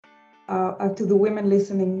to the women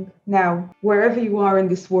listening now, wherever you are in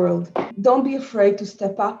this world. Don't be afraid to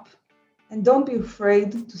step up, and don't be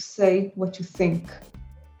afraid to say what you think.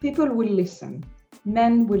 People will listen.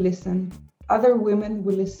 Men will listen. Other women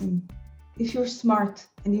will listen. If you're smart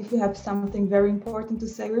and if you have something very important to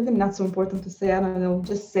say, or even not so important to say, I don't know,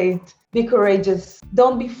 just say it. Be courageous.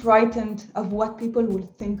 Don't be frightened of what people will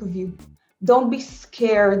think of you. Don't be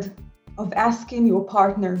scared of asking your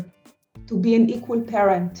partner to be an equal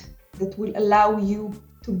parent that will allow you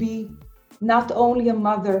to be not only a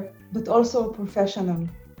mother, but also a professional.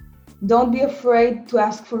 Don't be afraid to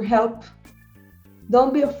ask for help.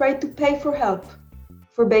 Don't be afraid to pay for help,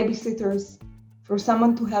 for babysitters, for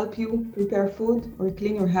someone to help you prepare food or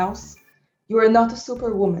clean your house. You are not a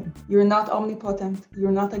superwoman. You're not omnipotent.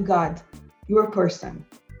 You're not a god. You're a person.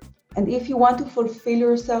 And if you want to fulfill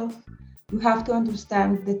yourself, you have to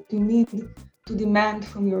understand that you need to demand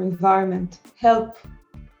from your environment help.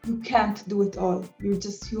 You can't do it all. You're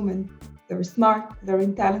just human. Very smart, very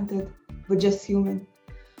talented, but just human.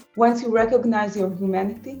 Once you recognize your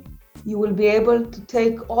humanity, you will be able to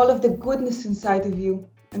take all of the goodness inside of you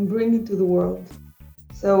and bring it to the world.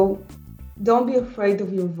 So don't be afraid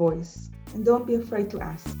of your voice, and don't be afraid to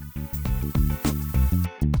ask.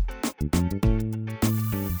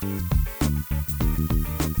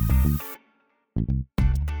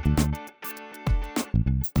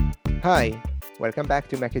 Hi, welcome back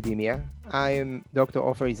to Macademia. I am Dr.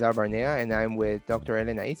 Ofer Izar Barnea, and I'm with Dr.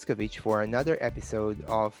 Elena Itzkovich for another episode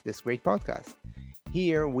of this great podcast.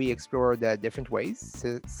 Here, we explore the different ways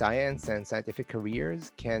science and scientific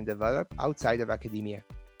careers can develop outside of academia.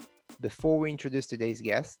 Before we introduce today's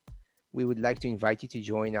guest, we would like to invite you to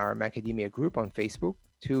join our Macademia group on Facebook,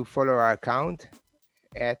 to follow our account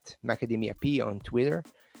at MacademiaP on Twitter,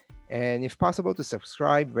 and if possible, to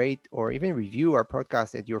subscribe, rate, or even review our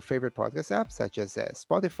podcast at your favorite podcast app, such as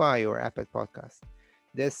Spotify or Apple Podcasts.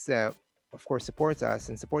 This, of course, supports us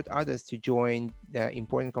and support others to join the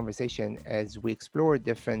important conversation as we explore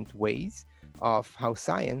different ways of how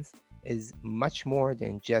science is much more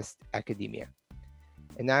than just academia.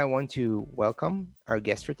 And now I want to welcome our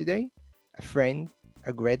guest for today, a friend,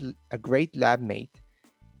 a great lab mate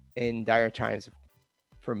in dire times,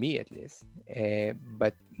 for me at least.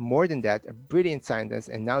 But more than that, a brilliant scientist,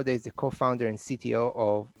 and nowadays the co-founder and CTO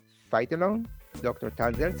of Phytalon, Dr.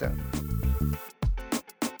 Tal Zeltzer.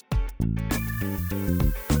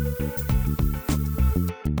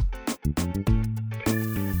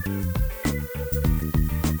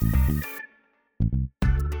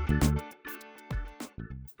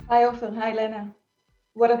 Hi, Ofer. Hi, Lena.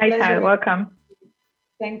 What a Hi, pleasure. Tal. Welcome.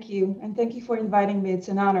 Thank you. And thank you for inviting me. It's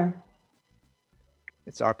an honor.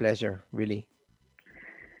 It's our pleasure, really.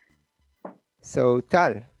 So,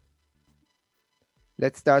 Tal,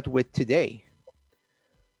 let's start with today.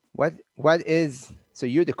 What is, so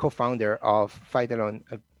you're the co-founder of Phytalon,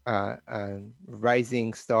 a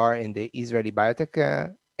rising star in the Israeli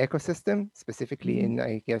biotech ecosystem, specifically in,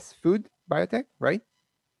 I guess, food biotech, right?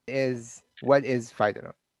 What is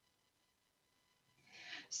Phytalon?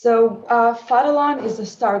 So Phytalon is a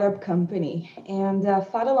startup company, and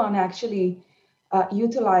Phytalon actually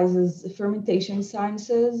utilizes fermentation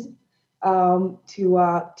sciences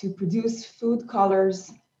to produce food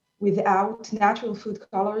colors without natural food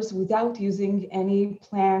colors, without using any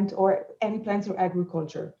plants or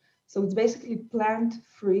agriculture. So it's basically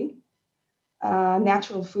plant-free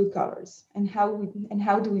natural food colors. And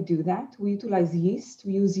how do we do that? We utilize yeast.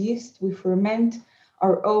 We use yeast. We ferment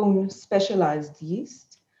our own specialized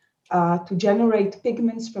yeast to generate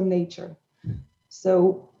pigments from nature.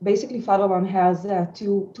 So basically, Phytalon has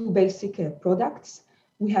two basic products.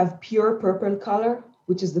 We have pure purple color,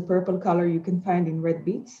 which is the purple color you can find in red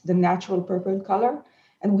beets, the natural purple color.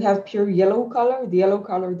 And we have pure yellow color, the yellow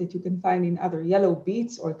color that you can find in other yellow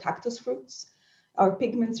beets or cactus fruits. Our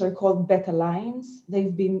pigments are called betalains.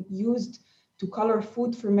 They've been used to color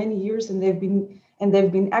food for many years, and they've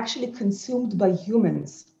been actually consumed by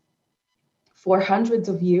humans for hundreds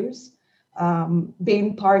of years,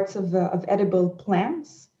 being parts of edible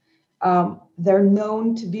plants. They're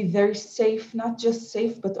known to be very safe, not just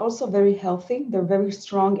safe, but also very healthy. They're very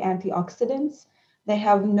strong antioxidants. They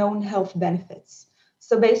have known health benefits.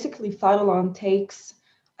 So basically, Phytalon takes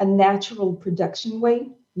a natural production way,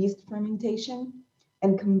 yeast fermentation,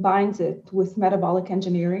 and combines it with metabolic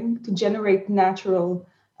engineering to generate natural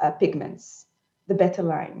pigments, the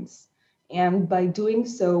betalains. And by doing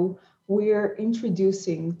so, we're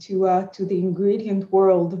introducing to the ingredient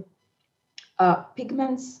world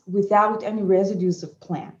pigments without any residues of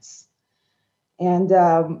plants. And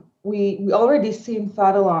we already see in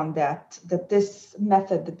Phytalon that this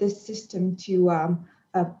method, that this system to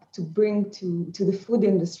to bring to the food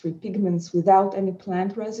industry pigments without any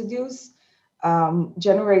plant residues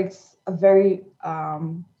generates a very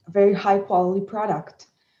high quality product.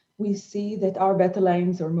 We see that our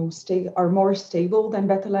betalains are more stable than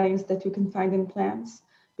betalains that you can find in plants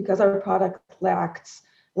because our product lacks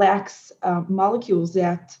molecules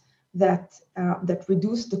that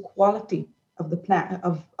reduce the quality of the plant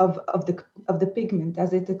of the pigment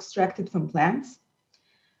as it's extracted from plants.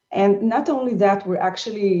 And not only that, we're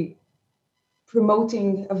actually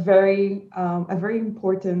promoting a very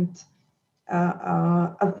important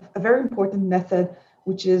method,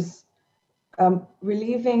 which is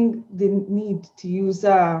relieving the need to use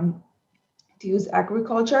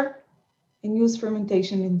agriculture and use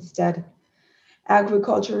fermentation instead.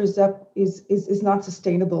 Agriculture is not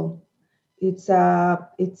sustainable. It's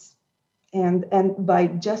and by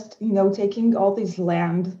just taking all these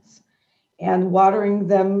lands and watering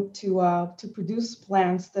them to produce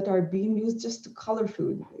plants that are being used just to color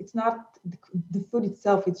food. It's not the food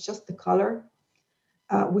itself; it's just the color.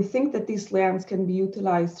 We think that these lands can be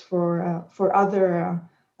utilized for other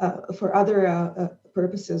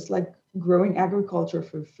purposes, like growing agriculture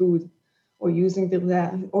for food, or using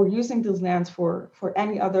those lands for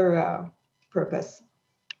any other purpose,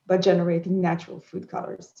 but generating natural food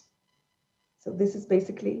colors. So this is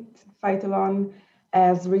basically it. Phytolon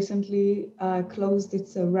has recently closed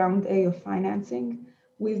its round A of financing.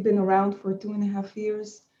 We've been around for 2.5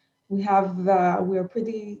 years. We are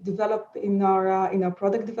pretty developed in our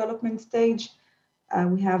product development stage.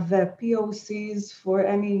 We have POCs for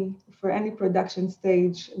any production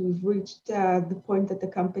stage. We've reached the point that the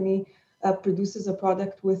company produces a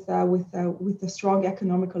product with a strong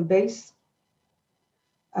economical base.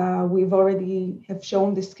 We've already have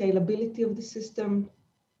shown the scalability of the system,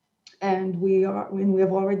 and we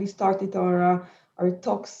have already started our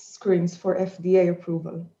tox screens for FDA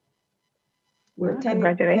approval. We're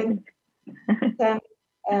 9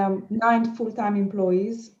 full-time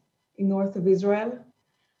employees in north of Israel.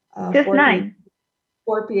 Just 9?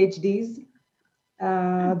 4 PhDs.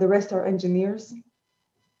 The rest are engineers.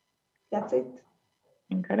 That's it.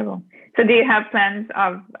 Incredible. So do you have plans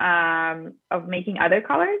of making other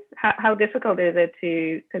colors? How difficult is it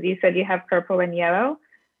to, because you said you have purple and yellow,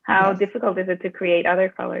 how difficult is it to create other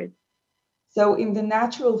colors? So in the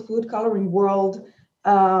natural food coloring world,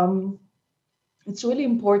 it's really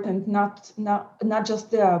important not just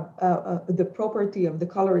the property of the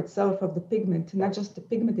color itself, of the pigment, not just the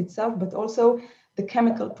pigment itself, but also the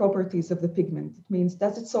chemical properties of the pigment. It means,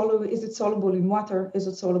 is it soluble in water? Is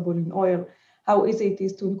it soluble in oil? How easy it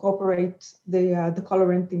is to incorporate the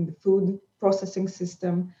colorant in the food processing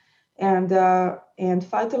system. And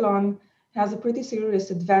Phytolon has a pretty serious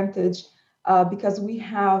advantage because we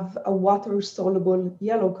have a water-soluble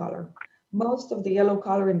yellow color. Most of the yellow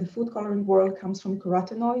color in the food coloring world comes from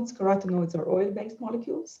carotenoids. Carotenoids are oil-based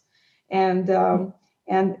molecules. And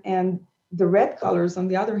the red colors, on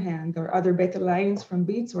the other hand, are other betalains from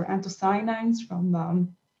beets or anthocyanins from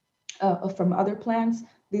other plants.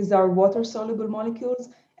 These are water-soluble molecules,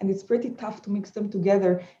 and it's pretty tough to mix them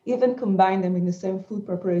together, even combine them in the same food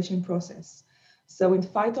preparation process. So in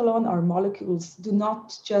Phytolon, our molecules do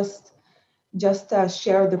not just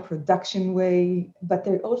share the production way, but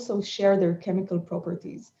they also share their chemical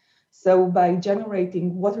properties. So by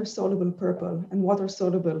generating water-soluble purple and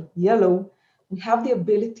water-soluble yellow, we have the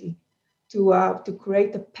ability to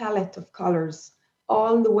create a palette of colors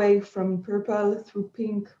all the way from purple through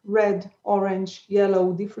pink, red, orange,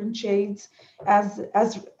 yellow, different shades as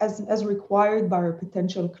required by our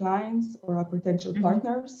potential clients or our potential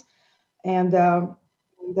partners. And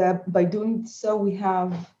by doing so, we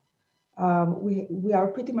are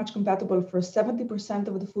pretty much compatible for 70%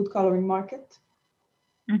 of the food coloring market.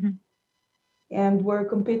 And we're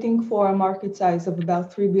competing for a market size of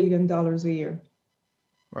about $3 billion a year.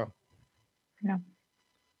 Wow. Yeah.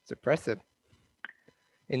 It's impressive.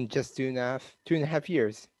 In just 2.5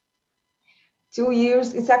 years. 2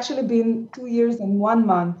 years. It's actually been 2 years and 1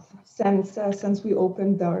 month since we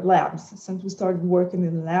opened our labs, since we started working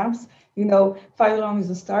in the labs. You know, Phytolon is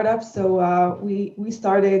a startup, so we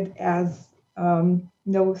started as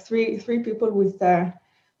three people with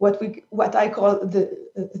what I call the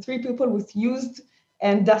 3 people with used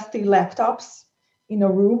and dusty laptops in a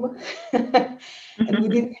room, and we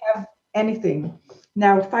didn't have anything.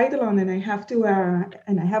 Now Phytolon, and I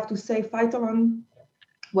have to say, Phytolon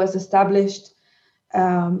was established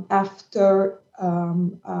after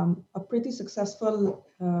a pretty successful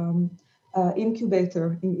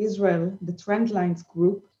incubator in Israel, the Trendlines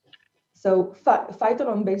Group. So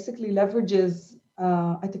Phytolon basically leverages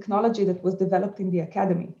a technology that was developed in the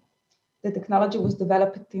academy. The technology was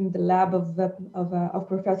developed in the lab of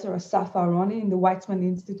Professor Asaf Aaroni in the Weizmann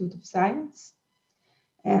Institute of Science.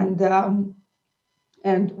 And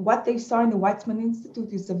what they saw in the Weizmann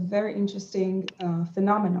Institute is a very interesting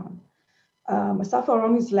phenomenon. Asaf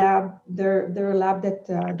Aaroni's lab, they're a lab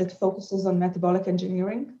that focuses on metabolic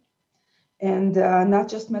engineering, and not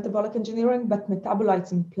just metabolic engineering, but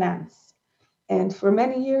metabolites in plants. And for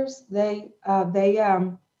many years, their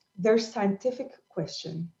scientific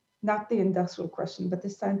question, not the industrial question, but the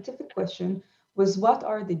scientific question was, what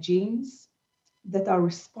are the genes that are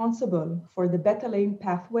responsible for the beta-lane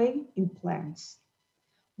pathway in plants?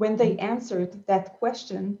 When they answered that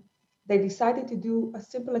question, they decided to do a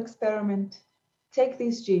simple experiment, take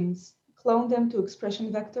these genes, clone them to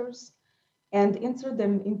expression vectors, and insert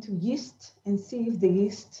them into yeast and see if the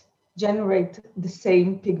yeast generate the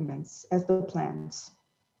same pigments as the plants.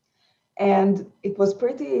 And it was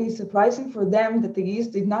pretty surprising for them that the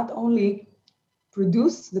yeast did not only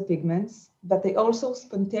produce the pigments, but they also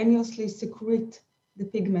spontaneously secrete the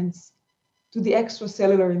pigments to the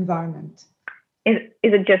extracellular environment. Is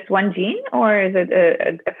it just one gene, or is it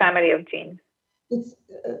a family of genes? It's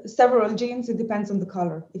several genes. It depends on the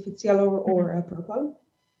color, if it's yellow or purple.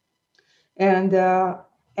 And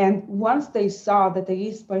once they saw that the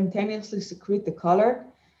yeast spontaneously secrete the color,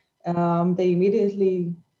 they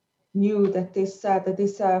immediately knew that this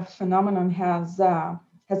phenomenon has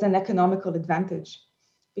an economical advantage,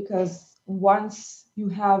 because once you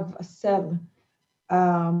have a cell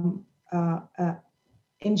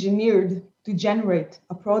engineered to generate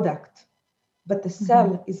a product, but the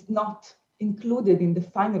cell is not included in the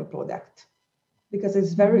final product, because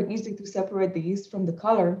it's very easy to separate the yeast from the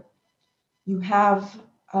color, you have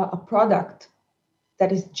a product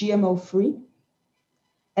that is GMO free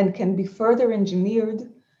and can be further engineered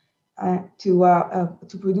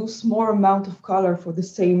to produce more amount of color for the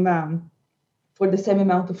same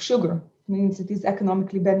amount of sugar. It means it is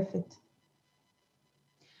economically benefit.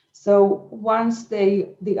 So once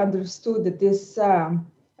they understood that this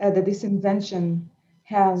invention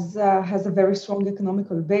has a very strong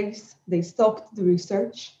economical base, they stopped the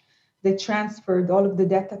research. They transferred all of the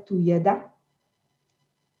data to YEDA,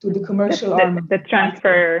 to the commercial arm. The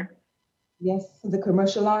transfer. Yes, the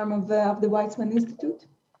commercial arm of the Weizmann Institute.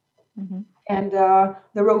 And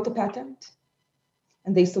they wrote a patent,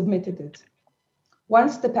 and they submitted it.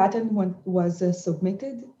 Once the patent was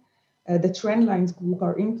submitted, the Trendlines Group,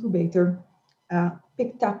 our incubator,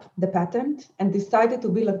 picked up the patent and decided to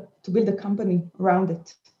build a company around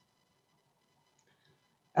it.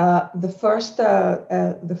 The first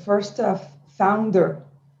founder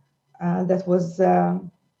that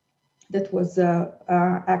was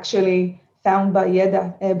actually found by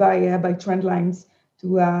YEDA by Trendlines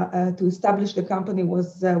to establish the company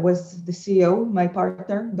was the CEO, my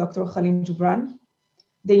partner, Dr. Khalim Joubran.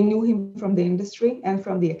 They knew him from the industry and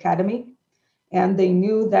from the academy, and they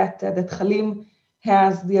knew that Khalim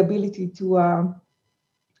has the ability to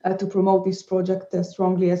promote this project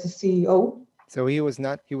strongly as a CEO. So he was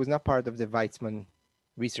not part of the Weizmann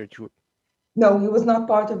research group. No, he was not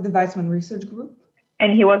part of the Weizmann research group.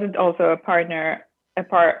 And he wasn't also a part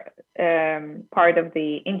of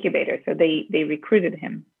the incubator. So they recruited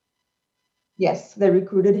him. Yes, they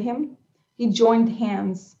recruited him. He joined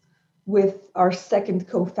hands with our second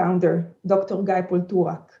co-founder, Dr. Guy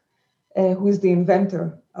Polturak, who is the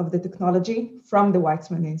inventor of the technology from the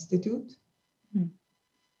Weizmann Institute.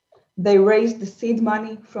 They raised the seed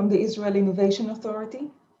money from the Israel Innovation Authority.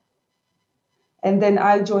 And then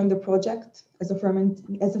I joined the project as a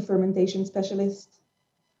fermentation specialist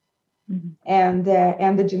and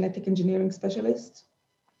the genetic engineering specialist,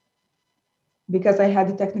 because I had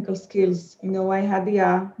the technical skills. I had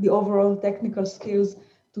the overall technical skills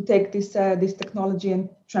to take this technology and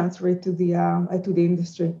transfer it to the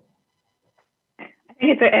industry. I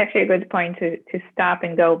think it's actually a good point to stop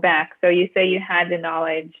and go back. So you say you had the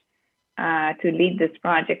knowledge to lead this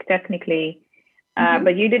project technically,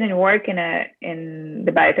 but you didn't work in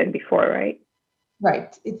the biotech before, right?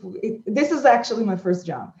 Right. This is actually my first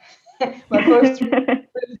job. My first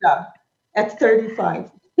job at 35.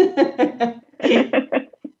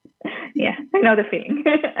 Yeah, I know the feeling.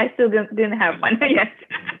 I still didn't have one yet.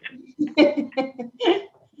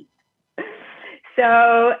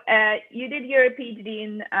 So you did your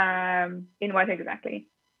PhD in what exactly?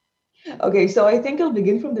 Okay, so I think I'll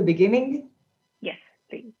begin from the beginning. Yes,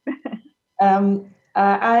 please.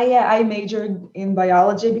 I majored in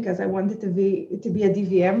biology because I wanted to be a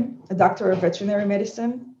DVM, a doctor of veterinary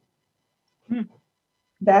medicine.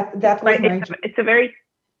 That was my. It's a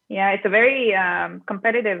very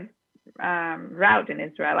competitive route in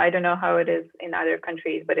Israel. I don't know how it is in other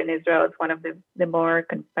countries, but in Israel, it's one of the more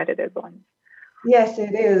competitive ones. Yes,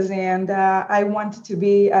 it is. And I wanted to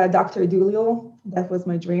be Dr. Doolittle. That was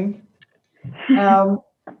my dream. Um,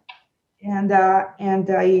 and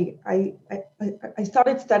I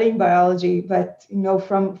started studying biology, but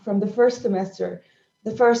from the first semester,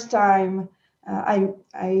 the first time, I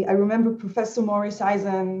remember Professor Maurice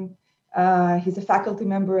Eisen. He's a faculty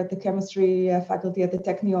member at the chemistry faculty at the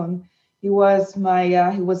Technion. He was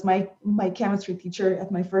my chemistry teacher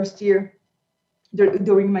at my first year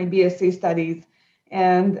during my BSc studies.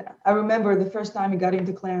 And I remember the first time I got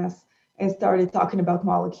into class and started talking about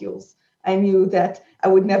molecules. I knew that I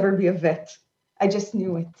would never be a vet. I just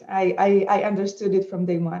knew it. I understood it from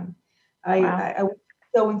day one. Wow. I was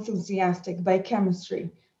so enthusiastic by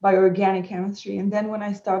chemistry, by organic chemistry. And then when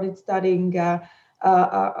I started studying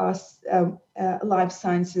life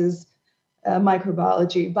sciences,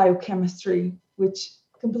 microbiology, biochemistry, which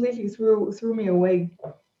completely threw me away.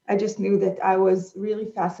 I just knew that I was really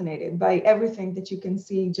fascinated by everything that you can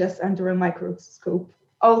see just under a microscope,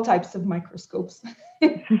 all types of microscopes.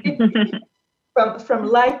 From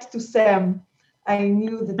light to SEM, I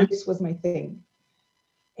knew that this was my thing.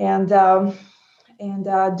 And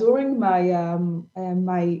during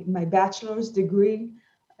my bachelor's degree,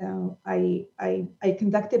 I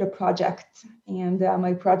conducted a project, and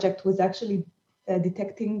my project was actually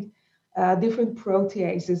detecting different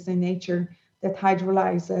proteases in nature that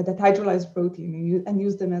hydrolyze protein and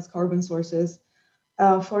use them as carbon sources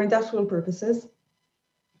for industrial purposes.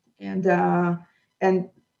 And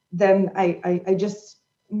then I just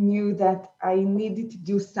knew that I needed to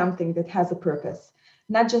do something that has a purpose,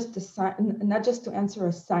 not just to answer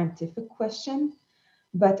a scientific question,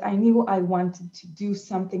 but I knew I wanted to do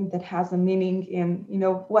something that has a meaning in,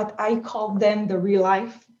 what I call then the real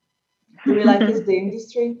life. The real life is the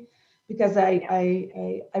industry, because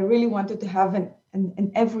I really wanted to have an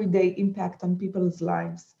everyday impact on people's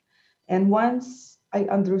lives. And once I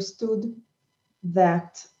understood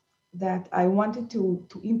that I wanted to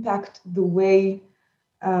impact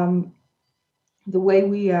um, the way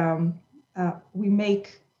we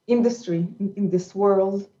make industry in this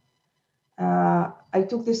world, I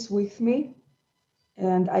took this with me,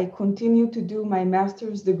 and I continue to do my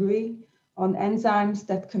master's degree on enzymes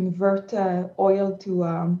that convert oil to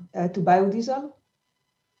biodiesel.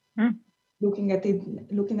 Hmm. Looking at the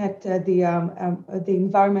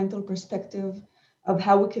environmental perspective of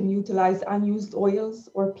how we can utilize unused oils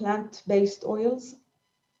or plant-based oils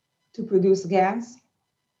to produce gas.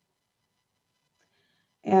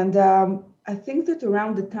 And I think that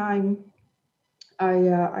around the time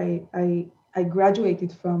I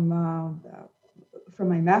graduated from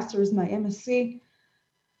my master's, my MSc,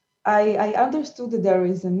 I understood that there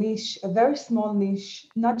is a niche, a very small niche,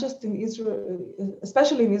 not just in Israel,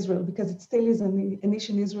 especially in Israel, because it still is a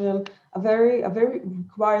niche in Israel, a very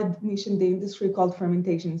required niche in the industry called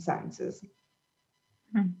fermentation sciences.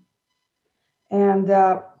 Hmm. And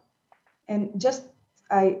just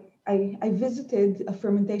I visited a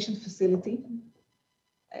fermentation facility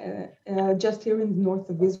just here in the north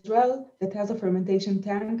of Israel that has a fermentation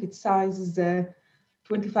tank. Its size is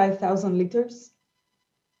 25,000 liters,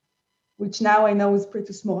 which now I know is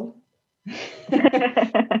pretty small.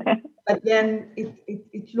 But then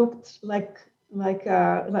it looked like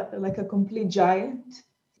a complete giant.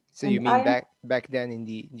 So you And mean back then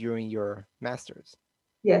during your masters?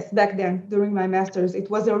 yes, back then during my master's, it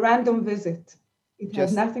was a random visit. It had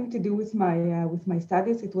Just nothing to do with my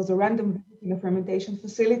studies. It was a random visit in a fermentation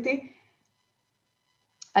facility.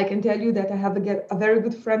 I can tell you that I have a very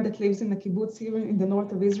good friend that lives in a kibbutz here in the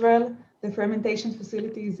north of Israel. The fermentation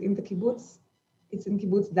facility is in the kibbutz. It's in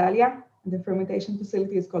kibbutz Dalia. And the fermentation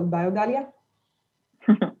facility is called BioDalia.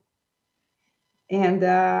 And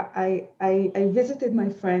I visited my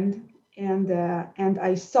friend, and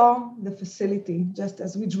I saw the facility just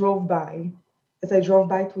as I drove by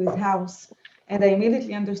to his house, and I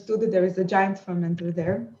immediately understood that there is a giant fermenter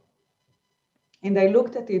there. And I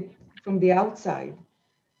looked at it from the outside,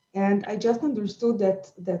 and I just understood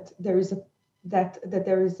that there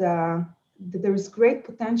is great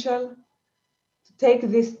potential to take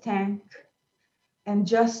this tank and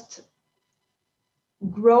just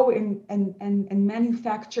grow and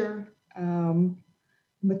manufacture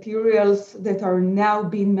materials that are now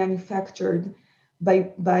being manufactured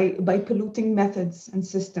by polluting methods and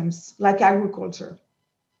systems like agriculture.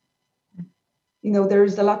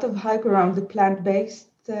 There's a lot of hype around the plant-based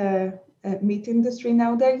meat industry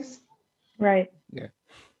nowadays. Right. yeah.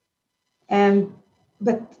 And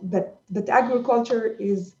but agriculture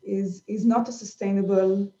is not a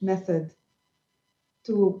sustainable method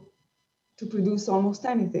to to produce almost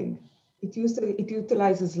anything. It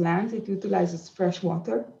utilizes land, it utilizes fresh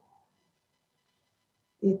water.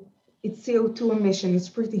 Its CO2 emission is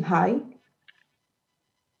pretty high.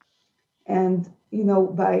 And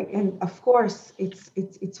and of course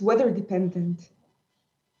it's weather dependent.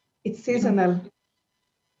 It's seasonal.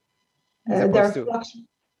 As There opposed are to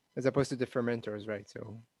as opposed to the fermenters, right? So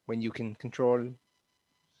when you can control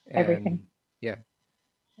Everything. and yeah,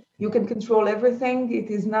 you can control everything. It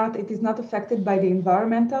is not affected by the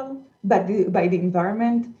environmental, but by the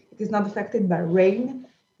environment. It is not affected by rain.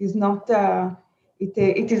 It is not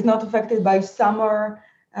it is not affected by summer.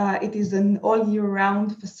 It is an all year round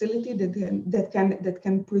facility that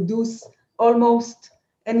can produce almost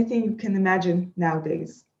anything you can imagine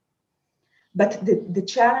nowadays. But the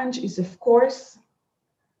challenge is, of course,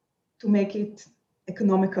 to make it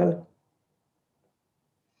economical.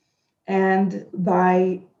 And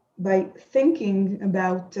by thinking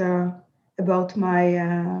about my,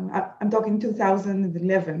 I'm talking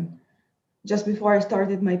 2011, just before I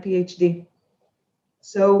started my PhD.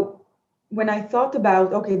 So when I thought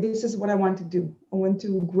about, okay, this is what I want to do. I want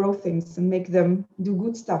to grow things and make them do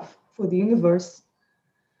good stuff for the universe.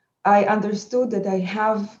 I understood that I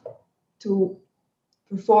have to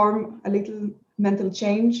perform a little mental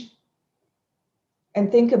change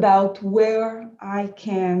and think about where I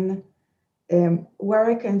can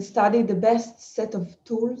study the best set of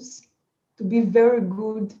tools to be very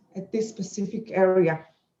good at this specific area.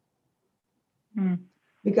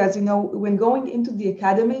 Because when going into the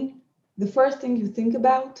academy, the first thing you think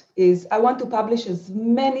about is, I want to publish as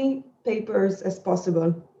many papers as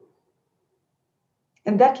possible.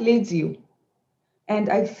 And that leads you. And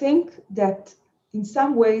I think that in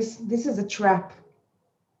some ways, this is a trap.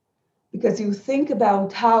 Because you think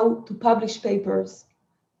about how to publish papers,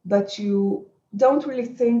 but you don't really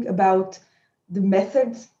think about the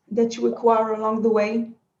methods that you acquire along the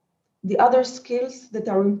way, the other skills that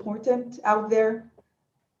are important out there,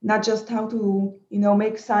 not just how to,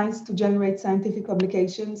 make science to generate scientific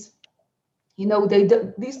publications.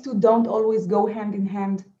 These two don't always go hand in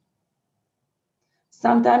hand.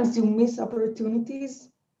 Sometimes you miss opportunities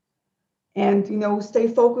and, stay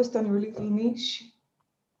focused on your little niche,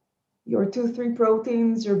 your 2-3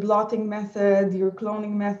 proteins, your blotting method, your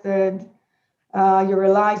cloning method, your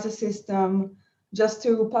ELISA system, just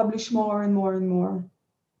to publish more and more and more.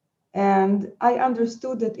 And I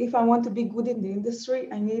understood that if I want to be good in the industry,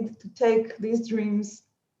 I need to take these dreams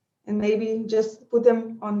and maybe just put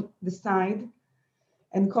them on the side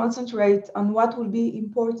and concentrate on what will be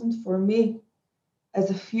important for me as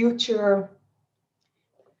a future,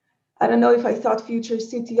 I don't know if I thought future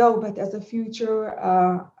CTO, but as a future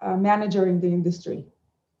manager in the industry.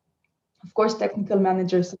 Of course, technical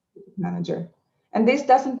manager, scientific manager. And this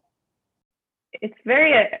doesn't. It's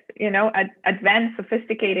very, advanced,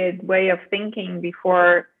 sophisticated way of thinking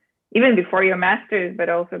even before your master's, but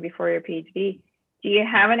also before your PhD. Do you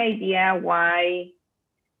have an idea why,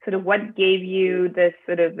 sort of what gave you this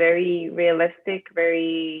sort of very realistic,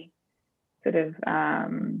 very sort of,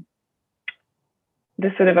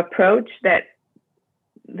 this sort of approach that's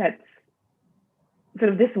sort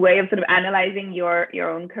of this way of sort of analyzing your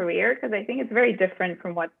own career? Because I think it's very different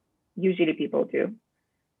from what usually people do.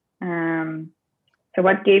 So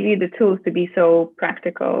what gave you the tools to be so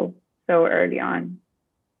practical so early on?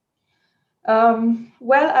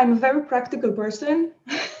 Well, I'm a very practical person,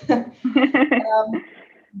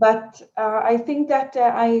 but I think that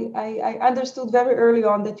I understood very early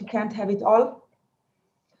on that you can't have it all,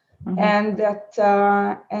 and that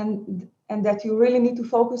and that you really need to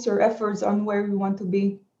focus your efforts on where you want to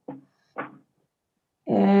be.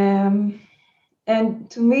 And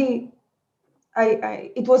to me,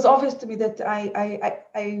 it was obvious to me that I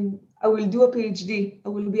will do a PhD. I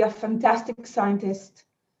will be a fantastic scientist.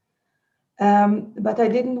 But I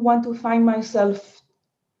didn't want to find myself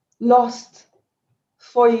lost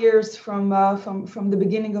 4 years from the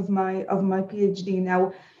beginning of my PhD.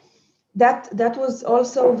 Now, that was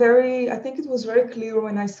also I think it was very clear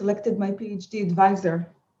when I selected my PhD advisor.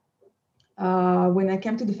 When I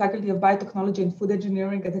came to the Faculty of Biotechnology and Food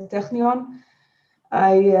Engineering at the Technion,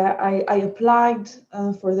 I applied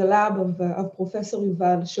for the lab of Professor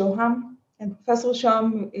Yuval Shoham, and Professor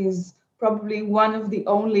Shoham is probably one of the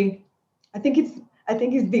only, I think he's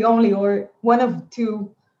the only or one of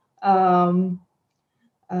two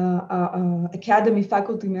academy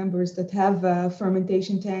faculty members that have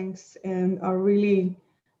fermentation tanks and are really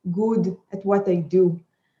good at what they do.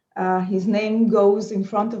 His name goes in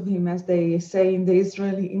front of him, as they say in the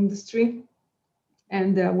Israeli industry.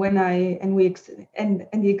 And he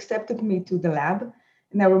accepted me to the lab,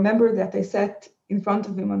 and I remember that I sat in front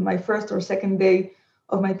of him on my first or second day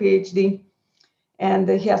of my PhD. And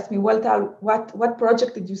he asked me, well, Tal, what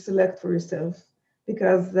project did you select for yourself?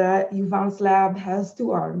 Because Yuval's lab has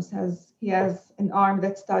two arms. He has an arm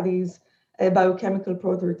that studies biochemical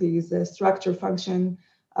properties, the structure function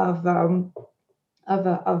of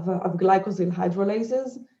glycosyl hydrolases.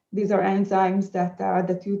 These are enzymes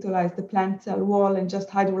that utilize the plant cell wall and just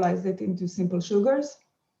hydrolyze it into simple sugars.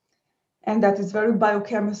 And that is very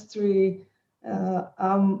biochemistry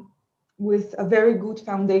with a very good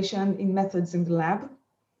foundation in methods in the lab.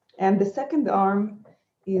 And the second arm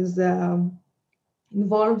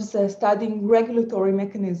involves studying regulatory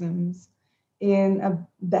mechanisms in a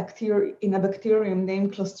bacterium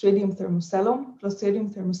named Clostridium thermocellum. Clostridium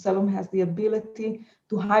thermocellum has the ability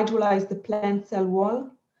to hydrolyze the plant cell wall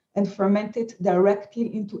and ferment it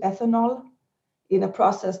directly into ethanol in a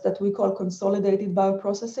process that we call consolidated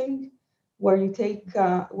bioprocessing, where you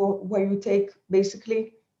take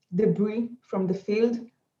basically debris from the field,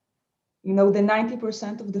 the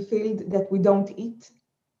 90% of the field that we don't eat,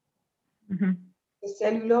 the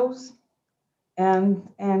cellulose, and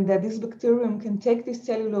that this bacterium can take this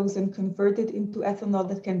cellulose and convert it into ethanol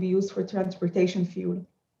that can be used for transportation fuel.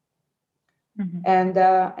 And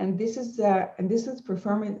this is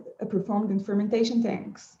performed in fermentation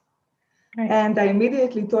tanks. Right. And I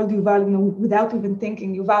immediately told Yuval, without even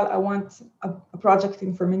thinking, Yuval, I want a project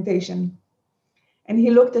in fermentation. And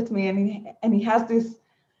he looked at me and he has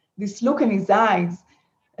this look in his eyes.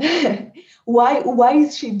 Why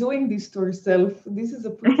is she doing this to herself? This is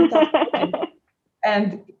a pretty tough project.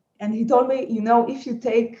 And he told me, if you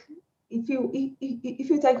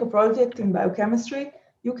take a project in biochemistry,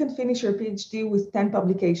 you can finish your PhD with 10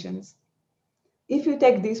 publications. If you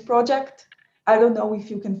take this project, I don't know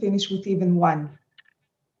if you can finish with even one.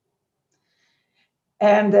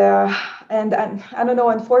 And I don't know.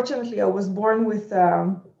 Unfortunately, I was born with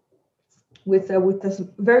this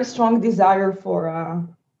very strong desire for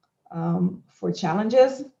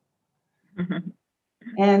challenges.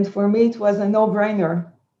 And for me, it was a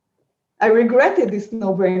no-brainer. I regretted this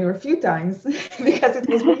no-brainer a few times because it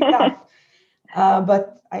was really tough.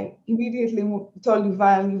 But I immediately told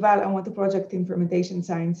Yuval, I want a project in fermentation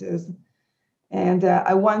sciences. And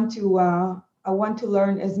I want to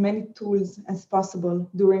learn as many tools as possible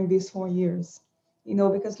during these 4 years,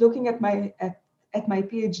 because looking at my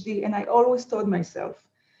PhD, and I always told myself,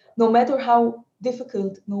 no matter how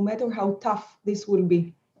difficult, no matter how tough this will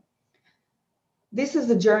be, this is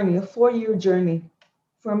a journey, a 4-year journey.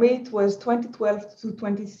 For me, it was 2012 to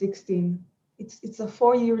 2016. It's a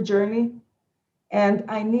 4-year journey, and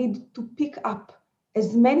I need to pick up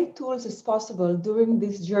as many tools as possible during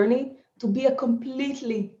this journey to be a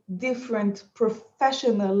completely different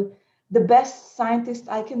professional, the best scientist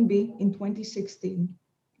I can be in 2016,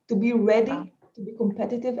 to be ready to be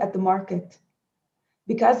competitive at the market.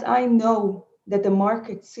 Because I know that the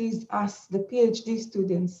market sees us, the PhD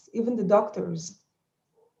students, even the doctors,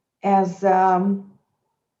 as, I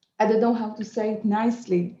don't know how to say it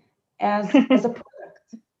nicely, as a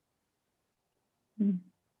product.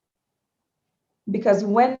 Because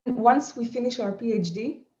once we finish our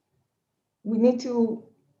PhD, we need to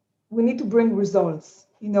bring results.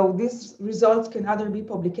 These results can either be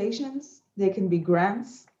publications, they can be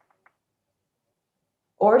grants,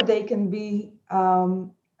 or they can be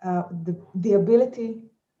the ability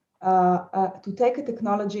to take a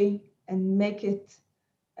technology and make it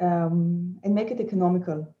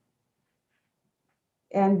economical.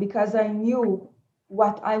 And because I knew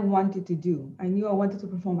what I wanted to do, I knew I wanted to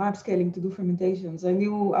perform upscaling, to do fermentations. I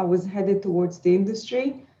knew I was headed towards the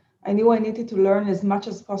industry. I knew I needed to learn as much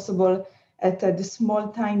as possible at the small,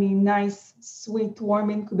 tiny, nice, sweet, warm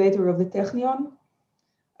incubator of the Technion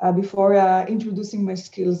before introducing my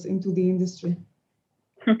skills into the industry.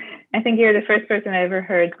 I think you're the first person I ever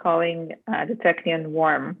heard calling the Technion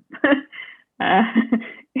warm.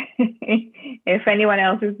 If anyone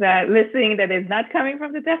else is listening that is not coming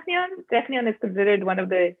from the Technion is considered one of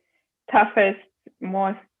the toughest,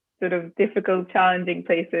 most sort of difficult, challenging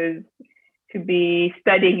places to be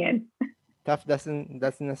studying in. Tough doesn't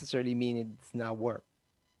necessarily mean it's not work.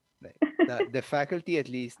 Like the faculty, at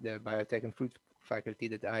least the biotech and food faculty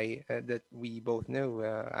that we both know,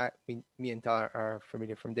 me and Tal are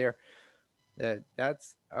familiar from there.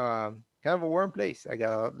 That's kind of a warm place. I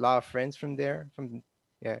got a lot of friends from there,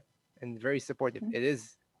 and very supportive. It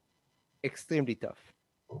is extremely tough.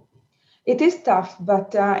 It is tough,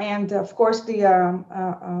 but and of course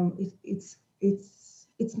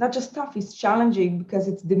it's not just tough, it's challenging because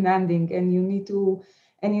it's demanding, and you need to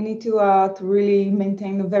really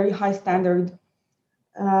maintain a very high standard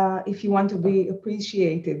if you want to be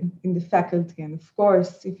appreciated in the faculty, and of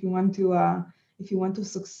course, if you want to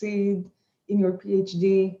succeed in your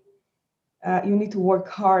PhD, you need to work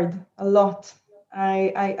hard a lot.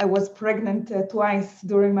 I was pregnant twice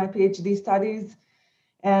during my PhD studies,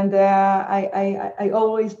 and I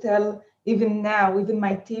always tell, even now, even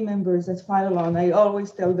my team members at Farallon, I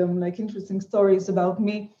always tell them like interesting stories about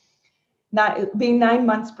me being 9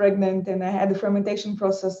 months pregnant, and I had the fermentation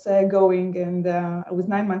process going, and I was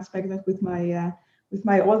 9 months pregnant with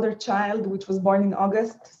my older child, which was born in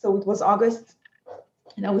August. So it was August,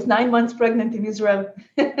 and I was 9 months pregnant in Israel.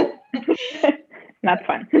 Not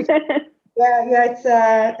fun. Yeah, it's.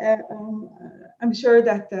 I'm sure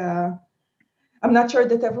that I'm not sure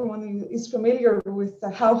that everyone is familiar with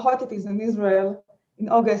how hot it is in Israel in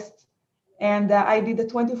August, and I did a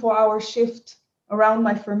 24-hour shift around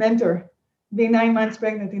my fermenter, being 9 months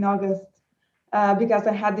pregnant in August, because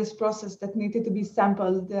I had this process that needed to be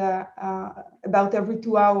sampled about every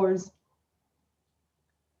 2 hours.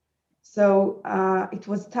 So it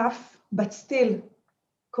was tough, but still,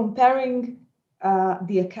 comparing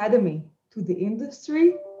the academy to the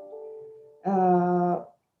industry,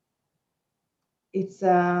 it's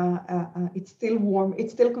still warm.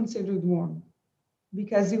 It's still considered warm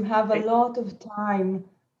because you have a lot of time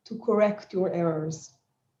to correct your errors.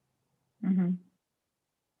 Mm-hmm.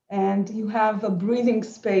 And you have a breathing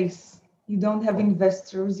space. You don't have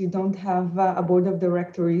investors. You don't have a board of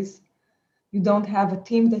directors. You don't have a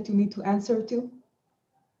team that you need to answer to,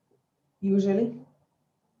 usually.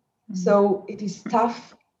 Mm-hmm. So it is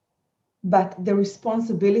tough, but the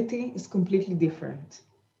responsibility is completely different.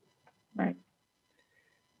 Right.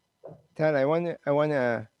 Tal, I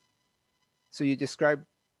wanna. So you described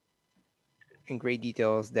in great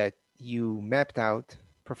details that you mapped out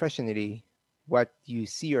professionally what you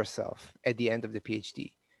see yourself at the end of the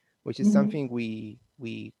PhD, which is something we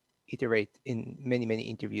iterate in many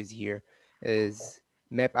interviews here. Is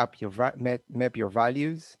map up your map your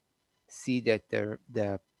values, see that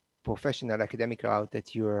the professional academic route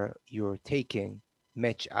that you're taking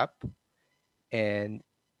match up, and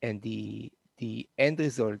the end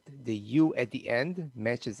result, the you at the end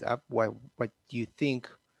matches up what you think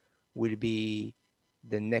will be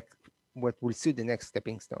the next, what will suit the next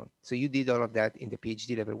stepping stone. So you did all of that in the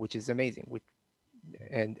PhD level, which is amazing.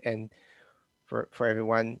 And for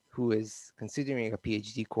everyone who is considering a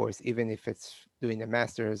PhD course, even if it's doing a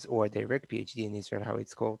master's or a direct PhD in Israel, how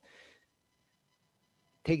it's called,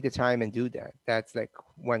 take the time and do that. That's like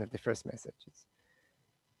one of the first messages.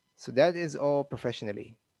 So that is all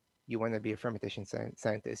professionally. You want to be a fermentation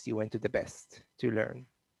scientist. You went to the best to learn,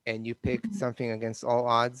 and you picked something against all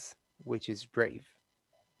odds, which is brave.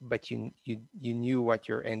 But you knew what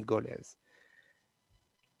your end goal is.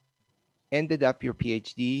 Ended up your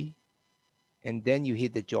PhD, and then you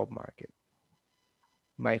hit the job market.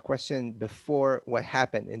 My question before, what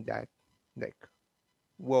happened in that, like,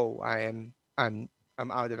 whoa, I'm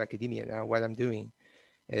out of academia now. What I'm doing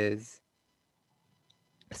is,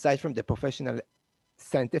 aside from the professional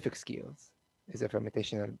scientific skills as a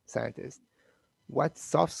fermentational scientist, what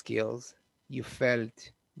soft skills you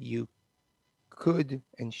felt you could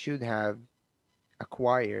and should have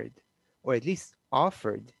acquired, or at least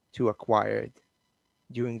offered to acquire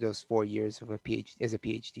during those 4 years of a PhD as a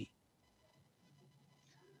PhD?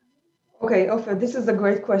 Okay, Ofer, this is a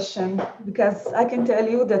great question, because I can tell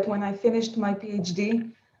you that when I finished my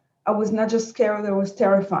PhD, I was not just scared, I was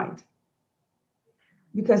terrified.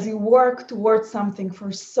 Because you work towards something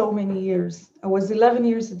for so many years. I was 11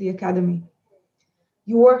 years at the academy.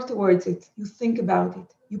 You work towards it, you think about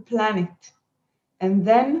it, you plan it, and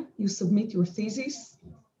then you submit your thesis,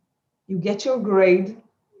 you get your grade,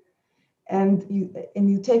 and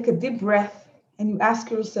you take a deep breath and you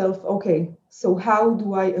ask yourself, okay, so how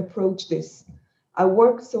do I approach this? I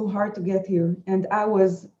worked so hard to get here, and I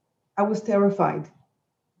was terrified.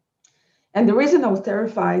 And the reason I was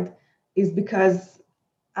terrified is because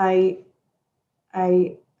I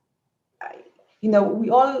we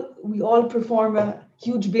all perform a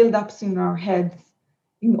huge build-ups in our heads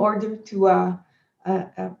in order to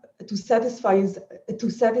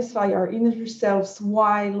satisfy our inner selves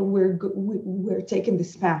while we're taking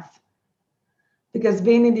this path. Because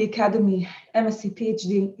being in the academy, MSc,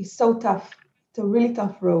 PhD is so tough. It's a really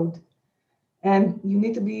tough road, and you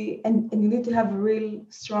need to have a real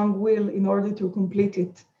strong will in order to complete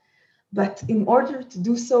it. But in order to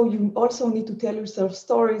do so, you also need to tell yourself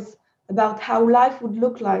stories about how life would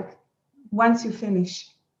look like once you finish.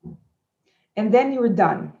 And then you're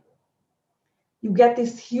done. You get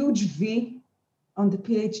this huge V on the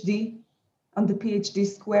PhD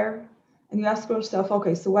square, and you ask yourself,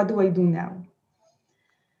 okay, so what do I do now?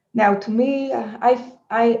 Now, to me, I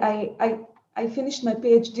finished my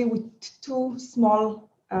PhD with two small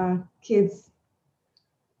kids.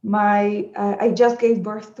 I just gave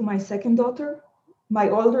birth to my second daughter. My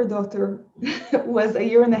older daughter was a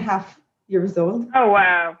year and a half years old. Oh,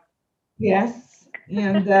 wow. Yes,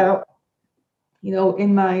 and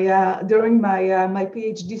in my during my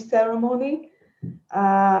PhD ceremony,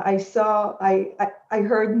 I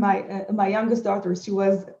heard my youngest daughter. She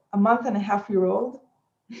was a month and a half year old,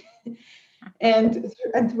 and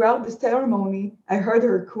throughout the ceremony, I heard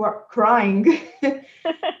her crying,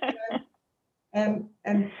 and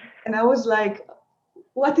I was like,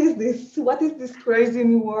 what is this? What is this crazy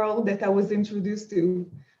new world that I was introduced to?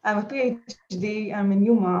 I'm a PhD, I'm a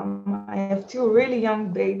new mom, I have two really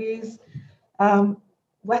young babies. Um,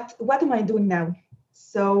 what am I doing now?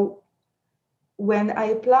 So when I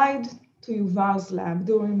applied to Yuval's lab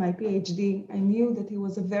during my PhD, I knew that he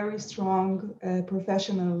was a very strong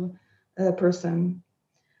professional person,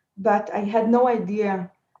 but I had no idea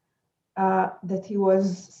that he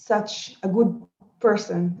was such a good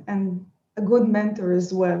person and a good mentor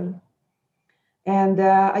as well. And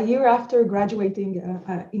a year after graduating,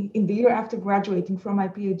 in the year after graduating from my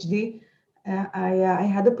PhD, I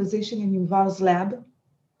had a position in Yuval's lab,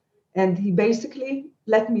 and he basically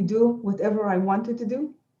let me do whatever I wanted to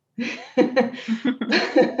do.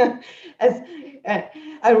 As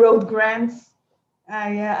I wrote grants,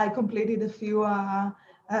 I completed a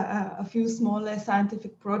few small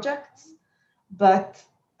scientific projects, but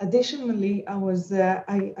additionally, I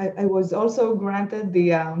was also granted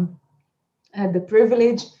the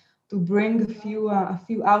privilege to bring a few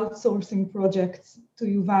outsourcing projects to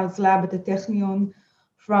Yuval's lab at the Technion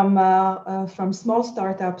from small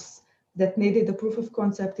startups that needed a proof of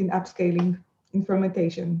concept in upscaling in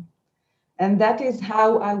fermentation. And that is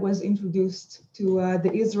how I was introduced to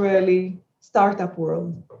the Israeli startup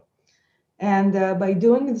world. And by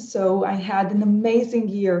doing so, I had an amazing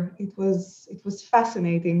year. It was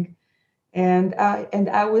fascinating, and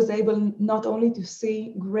I was able not only to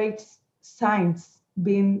see great science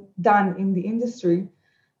being done in the industry,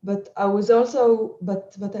 but I also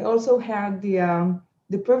had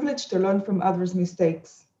the privilege to learn from others'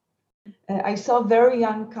 mistakes. I saw very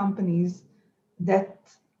young companies that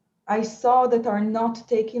I saw that are not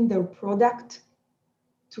taking their product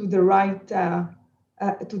to the right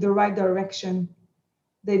direction.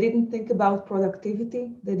 They didn't think about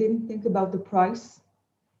productivity. They didn't think about the price.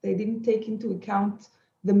 They didn't take into account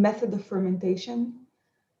the method of fermentation,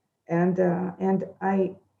 and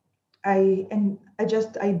I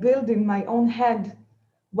built in my own head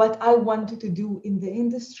what I wanted to do in the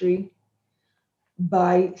industry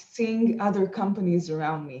by seeing other companies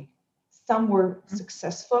around me. Some were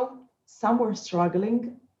successful, some were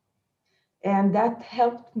struggling, and that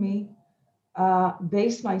helped me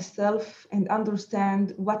base myself and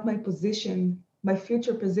understand what my position, my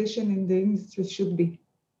future position in the industry should be.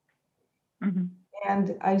 Mm-hmm.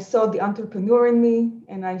 And I saw the entrepreneur in me,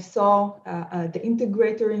 and I saw the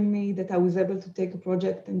integrator in me, that I was able to take a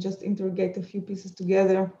project and just integrate a few pieces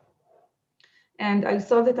together. And I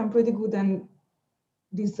saw that I'm pretty good at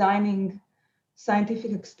designing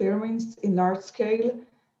scientific experiments in large scale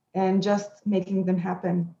and just making them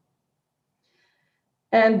happen.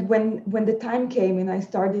 And when the time came and I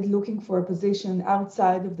started looking for a position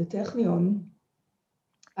outside of the Technion,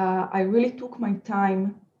 I really took my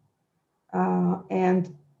time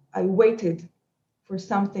and I waited for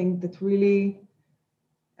something that really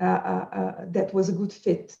that was a good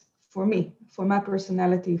fit for me, for my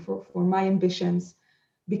personality, for my ambitions,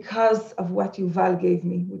 because of what Yuval gave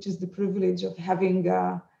me, which is the privilege of having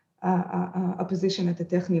a position at the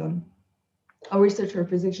Technion, a researcher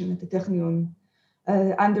position at the Technion,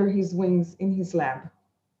 under his wings in his lab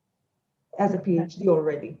as a PhD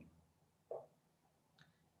already.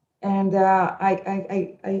 And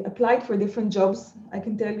I applied for different jobs. I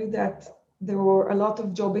can tell you that there were a lot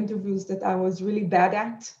of job interviews that I was really bad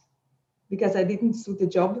at because I didn't suit the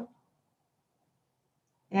job.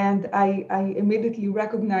 And I immediately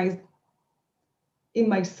recognized in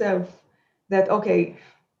myself that, okay,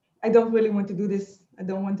 I don't really want to do this. I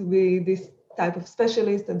don't want to be this type of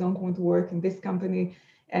specialist. I don't want to work in this company.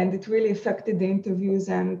 And it really affected the interviews.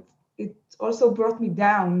 And it also brought me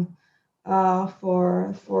down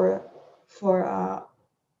for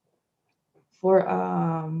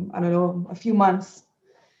I don't know, a few months,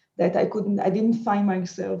 that I didn't find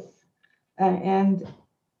myself. And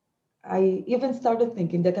I even started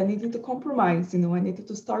thinking that I needed to compromise, I needed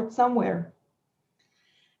to start somewhere.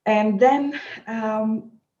 And then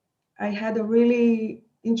I had a really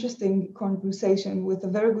interesting conversation with a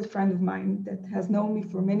very good friend of mine that has known me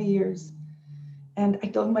for many years. And I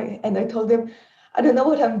told them, I don't know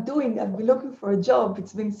what I'm doing. I've been looking for a job.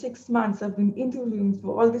 It's been 6 months. I've been interviewing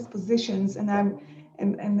for all these positions, and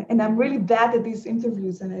I'm really bad at these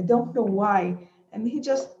interviews, and I don't know why. And he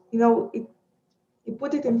just, he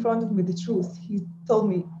put it in front of me, the truth. He told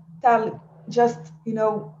me, Tal, just,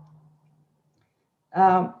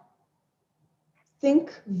 um,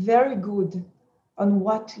 think very good on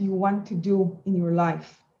what you want to do in your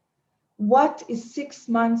life. What is 6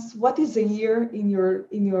 months, what is a year in your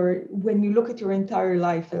when you look at your entire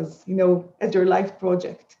life as, as your life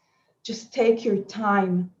project? Just take your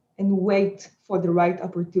time and wait for the right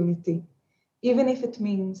opportunity, even if it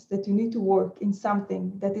means that you need to work in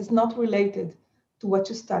something that is not related to what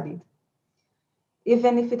you studied,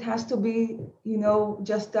 even if it has to be,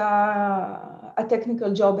 just a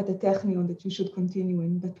technical job at a technion that you should continue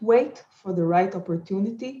in. But wait for the right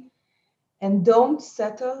opportunity, and don't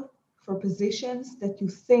settle for positions that you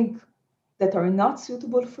think that are not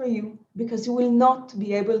suitable for you, because you will not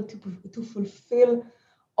be able to fulfill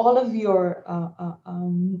all of your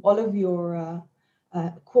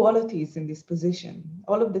qualities in this position,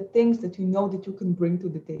 all of the things that you know that you can bring to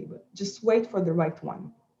the table. Just wait for the right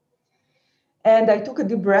one. And I took a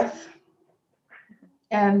deep breath,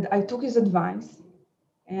 and I took his advice,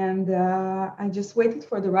 and I just waited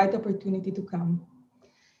for the right opportunity to come.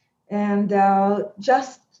 And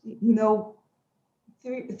just,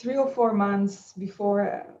 3 or 4 months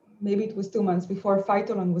before, maybe it was 2 months before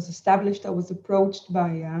Phytolon was established, I was approached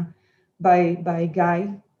by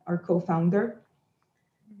Guy, our co-founder,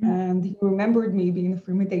 and he remembered me being a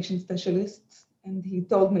fermentation specialist, and he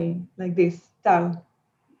told me like this, Tal,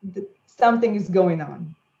 something is going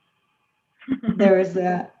on. There's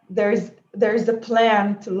a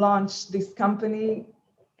plan to launch this company,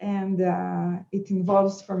 and it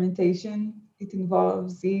involves fermentation, it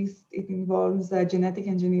involves yeast, it involves genetic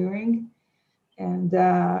engineering, and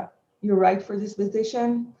you're right for this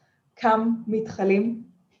position. Come meet Halim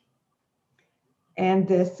and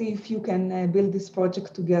see if you can build this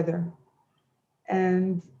project together.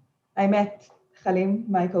 And I met Halim,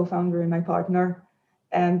 my co-founder and my partner,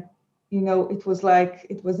 and it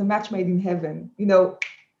was a match made in heaven.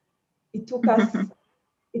 It took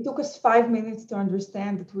us 5 minutes to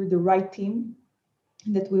understand that we're the right team,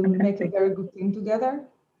 that we will make a very good team together.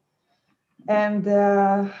 And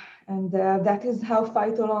that is how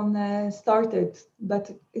Phytolon started.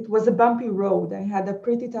 But it was a bumpy road. I had a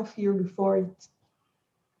pretty tough year before it,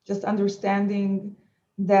 just understanding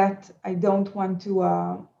that I don't want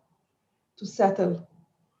to settle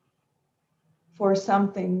for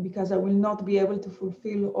something, because I will not be able to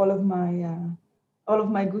fulfill all of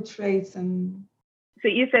my good traits. And so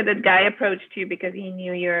you said that Guy approached you because he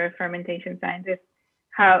knew you're a fermentation scientist.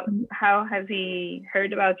 How has he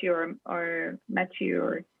heard about you or met you,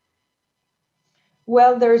 or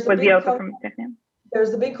well, there's a was he big also from Technion?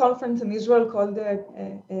 there's a big conference in Israel called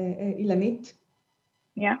Ilanit.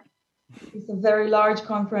 Yeah. It's a very large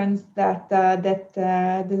conference that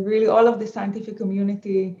really all of the scientific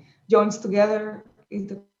community joins together.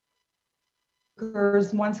 It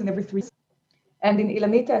occurs once in every 3 years. And in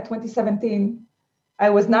Ilanita 2017, I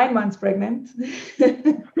was 9 months pregnant,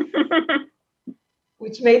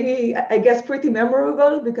 which made me, I guess, pretty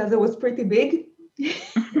memorable because it was pretty big.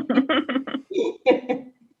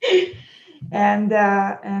 and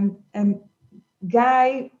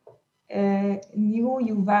Guy knew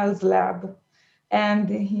Yuval's lab, and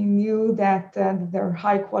he knew that there are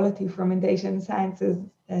high quality fermentation sciences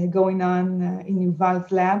going on in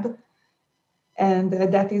Yuval's lab. And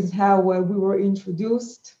that is how we were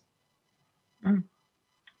introduced.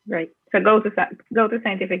 Right. So go to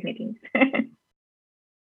scientific meetings.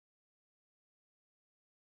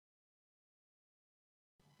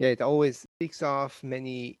 Yeah, it always speaks of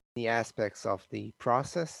many aspects of the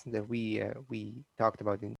process that we talked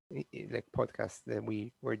about in like podcasts that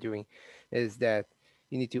we were doing, is that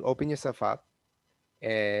you need to open yourself up,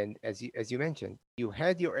 and as you mentioned, you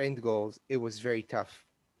had your end goals. It was very tough.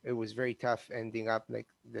 It was very tough ending up like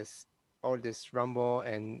this, all this rumble,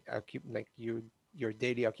 and like your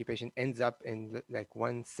daily occupation ends up in like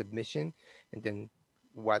one submission, and then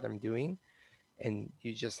what I'm doing, and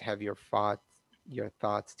you just have your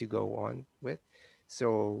thoughts to go on with.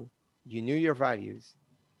 So you knew your values,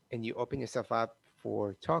 and you open yourself up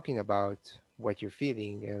for talking about what you're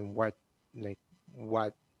feeling and like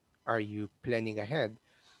what are you planning ahead,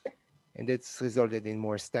 and it's resulted in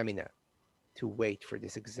more stamina to wait for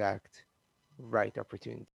this exact right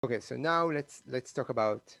opportunity. Okay, so now let's talk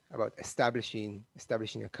about establishing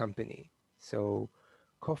a company. So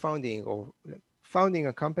co-founding or founding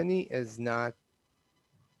a company is not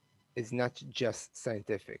just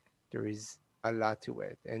scientific. There is a lot to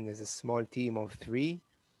it. And as a small team of three,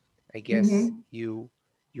 I guess Mm-hmm.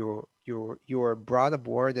 you're brought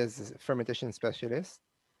aboard as a fermentation specialist,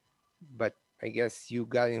 but I guess you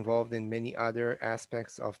got involved in many other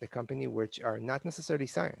aspects of the company which are not necessarily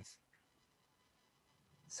science.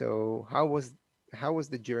 So how was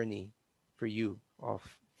the journey for you of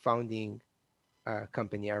founding a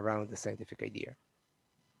company around the scientific idea?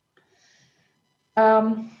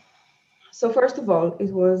 Um, so first of all,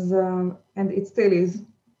 it was, and it still is,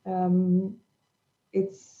 um,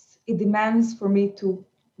 it demands for me to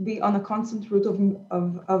be on a constant route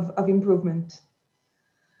of improvement.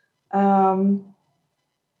 Um,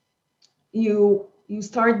 you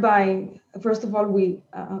start by, first of all, we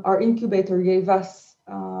our incubator gave us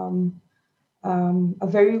a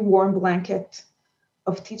very warm blanket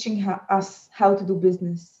of teaching us how to do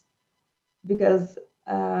business, because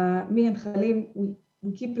me and Khalil,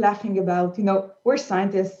 we keep laughing about, we're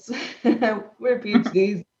scientists, we're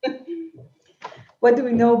PhDs. What do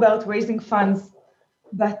we know about raising funds?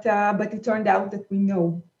 But it turned out that we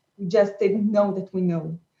know. We just didn't know that we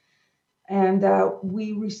know. And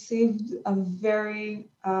we received a very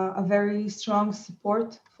strong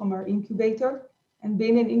support from our incubator. And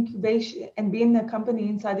being an incubation and being a company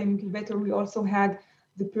inside an incubator, we also had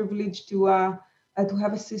the privilege to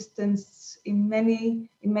have assistance in many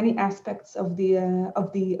aspects of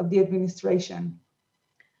the administration.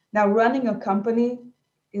 Now, running a company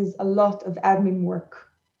is a lot of admin work.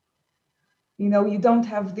 You don't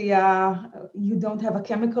have a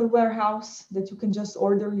chemical warehouse that you can just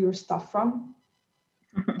order your stuff from,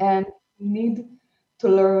 and you need to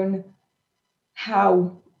learn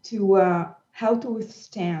how to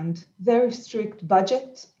withstand very strict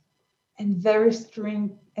budget and very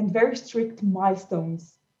strict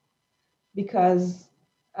milestones, because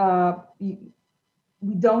we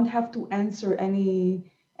don't have to answer any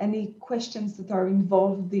questions that are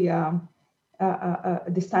involved the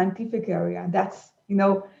scientific area.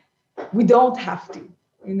 We don't have to.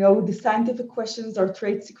 The scientific questions are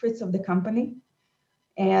trade secrets of the company,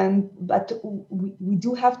 but we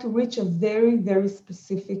do have to reach a very, very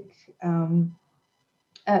specific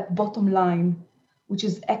bottom line, which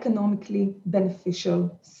is economically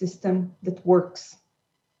beneficial system that works,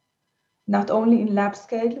 not only in lab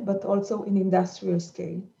scale, but also in industrial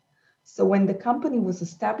scale. So when the company was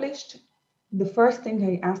established, the first thing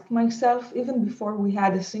I asked myself, even before we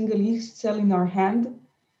had a single yeast cell in our hand,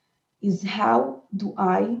 is how do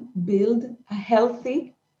I build a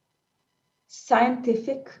healthy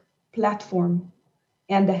scientific platform?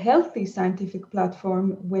 And a healthy scientific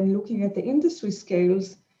platform, when looking at the industry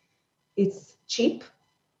scales, it's cheap,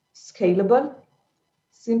 scalable,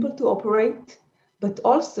 simple to operate, but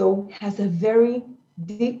also has a very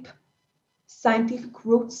deep scientific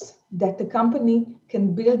roots that the company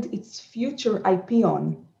can build its future IP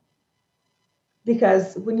on.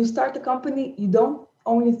 Because when you start a company, you don't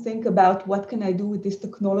only think about what can I do with this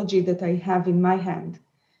technology that I have in my hand.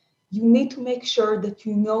 You need to make sure that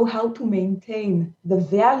you know how to maintain the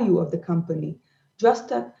value of the company,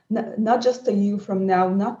 not just a year from now,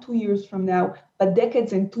 not 2 years from now, but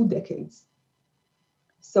decades and 2 decades.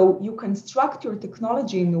 So you construct your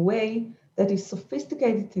technology in a way that is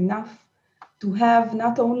sophisticated enough to have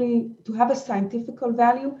not only to have a scientific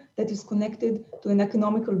value that is connected to an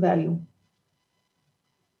economical value,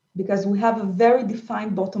 because we have a very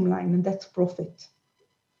defined bottom line, and that's profit.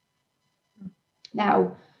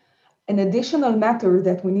 Now, an additional matter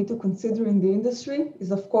that we need to consider in the industry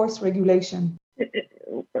is, of course, regulation.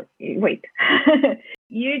 Wait,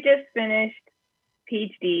 you just finished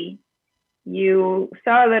PhD. You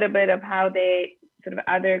saw a little bit of how they sort of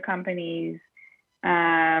other companies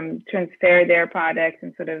transfer their products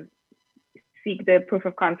and sort of seek the proof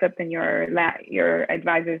of concept in your lab, your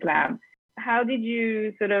advisor's lab. How did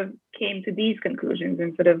you sort of came to these conclusions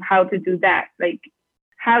and sort of how to do that? Like,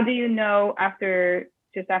 how do you know after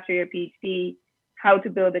your PhD how to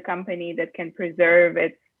build a company that can preserve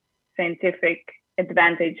its scientific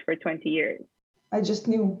advantage for 20 years? I just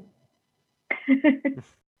knew.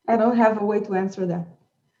 I don't have a way to answer that.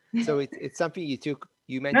 So it's something you took.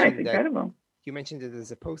 You No, it's mentioned that incredible. you mentioned that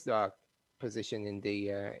as a postdoc position in the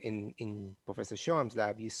in Professor Shoham's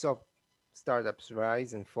lab, you saw startups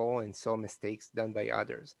rise and fall and saw mistakes done by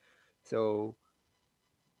others. So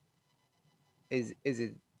is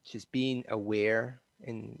it just being aware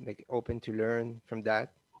and like open to learn from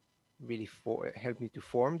that really help me to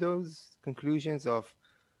form those conclusions of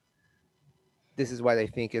this is what I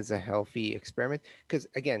think is a healthy experiment? Because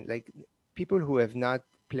again, like people who have not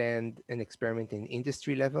planned an experiment in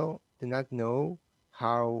industry level do not know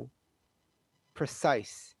how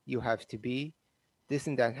precise you have to be this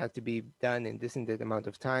and that has to be done in this and that amount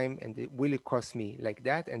of time, and will it cost me like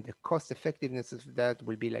that, and the cost effectiveness of that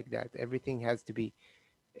will be like that. Everything has to be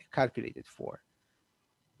calculated for.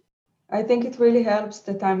 I think it really helps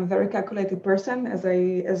that I'm a very calculated person. As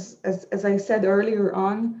I said earlier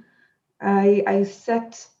on, I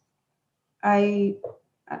set I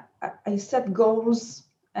I set goals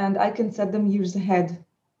and I can set them years ahead.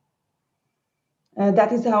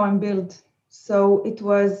 That is how I'm built. So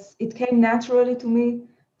it came naturally to me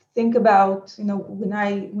to think about,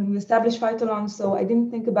 when we established Phytolon. So I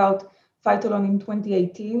didn't think about Phytolon in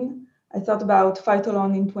 2018. I thought about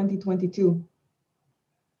Phytolon in 2022.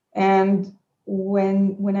 And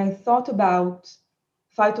when I thought about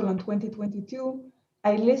Phytolon 2022,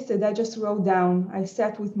 I just wrote down, I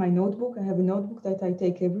sat with my notebook. I have a notebook that I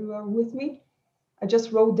take everywhere with me. I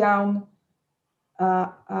just wrote down uh,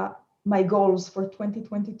 uh, my goals for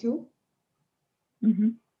 2022. Mm-hmm.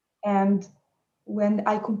 And when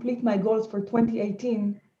I complete my goals for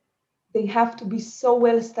 2018, they have to be so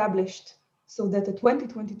well established so that the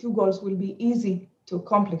 2022 goals will be easy to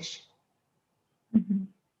accomplish. Mm-hmm.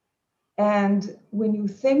 And when you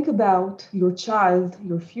think about your child,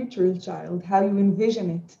 your future child, how you envision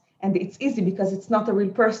it, and it's easy because it's not a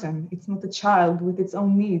real person. It's not a child with its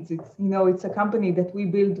own needs. It's a company that we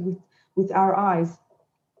build with our eyes.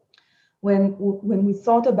 When we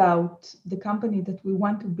thought about the company that we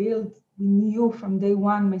want to build, we knew from day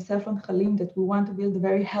one, myself and Halim, that we want to build a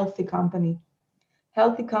very healthy company.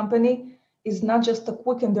 Healthy company is not just a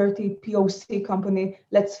quick and dirty POC company.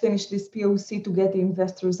 Let's finish this POC to get the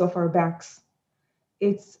investors off our backs.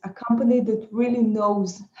 It's a company that really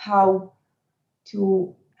knows how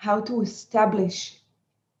to establish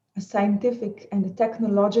a scientific and a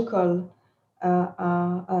technological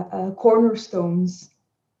cornerstones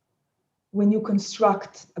when you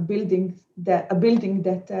construct a building that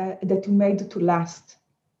you made to last.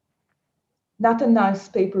 Not a nice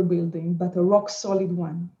paper building, but a rock solid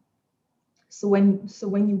one. So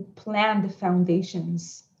when you plan the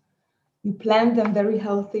foundations, you plan them very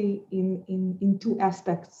healthy in two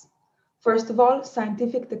aspects. First of all,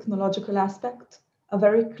 scientific technological aspect, a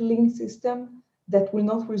very clean system that will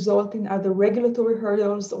not result in either regulatory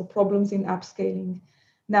hurdles or problems in upscaling.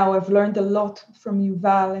 Now, I've learned a lot from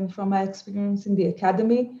Yuval and from my experience in the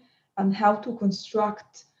academy on how to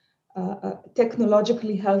construct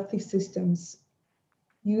technologically healthy systems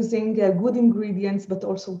using good ingredients, but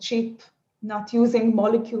also cheap, not using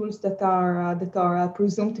molecules that are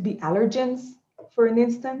presumed to be allergens, for an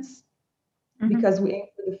instance, because we aim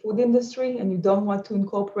for the food industry and you don't want to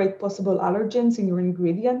incorporate possible allergens in your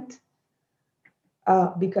ingredient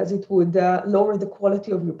because it would lower the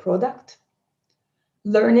quality of your product.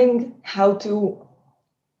 Learning how to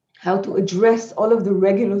address all of the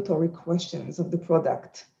regulatory questions of the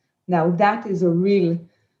product. Now that is a real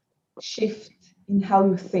shift in how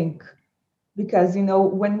you think. Because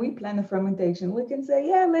when we plan a fermentation, we can say,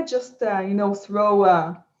 yeah, let's just throw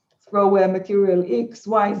a material X,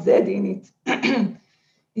 Y, Z in it.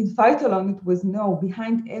 In Phytolon, it was no.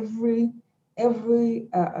 Behind every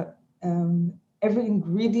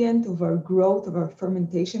ingredient of our growth of our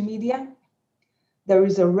fermentation media, there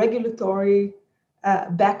is a regulatory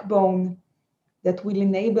backbone that will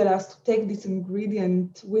enable us to take this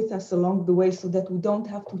ingredient with us along the way, so that we don't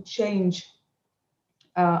have to change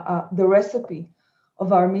the recipe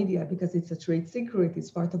of our media, because it's a trade secret.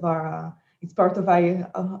 It's part of our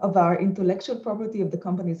intellectual property, of the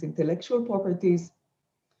company's intellectual properties.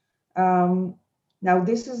 Now,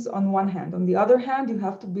 this is on one hand. On the other hand, you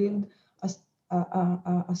have to build a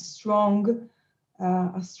strong.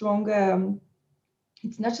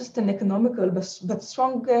 It's not just an economical, but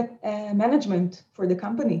strong management for the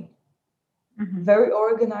company. Mm-hmm. Very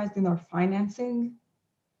organized in our financing.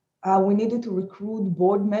 We needed to recruit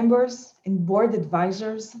board members and board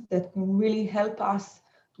advisors that can really help us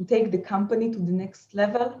to take the company to the next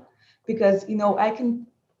level. Because I can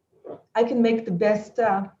make the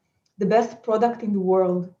best product in the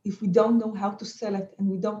world if we don't know how to sell it, and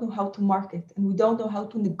we don't know how to market, and we don't know how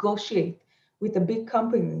to negotiate with the big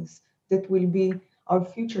companies that will be our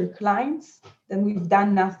future clients, then we've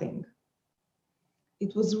done nothing.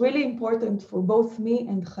 It was really important for both me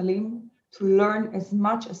and Halim to learn as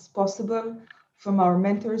much as possible from our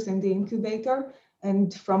mentors in the incubator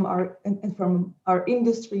and from our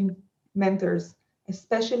industry mentors,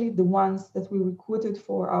 especially the ones that we recruited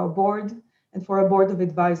for our board and for a board of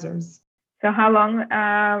advisors. So how long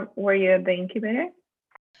were you at the incubator?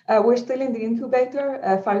 We're still in the incubator.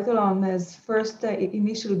 Phytolon's first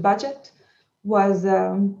initial budget was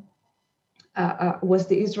the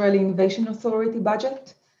Israeli Innovation Authority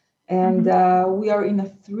budget. And we are in a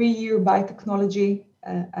 3-year biotechnology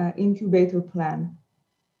incubator plan.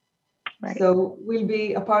 Right. So we'll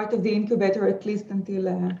be a part of the incubator at least until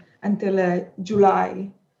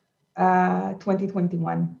July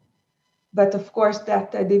 2021. But of course,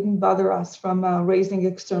 that didn't bother us from raising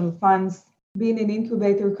external funds. Being an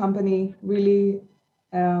incubator company really,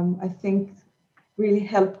 I think, really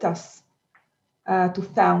helped us to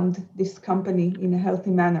found this company in a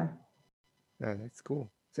healthy manner. Oh, that's cool.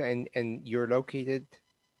 So, and you're located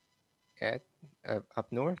at up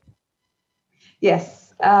north?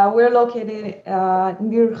 Yes, we're located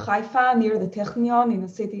near Haifa, near the Technion, in a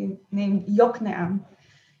city named Yokneam,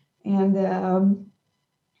 and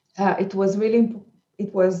it was really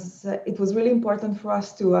important for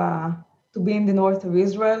us to be in the north of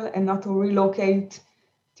Israel and not to relocate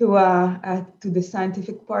to the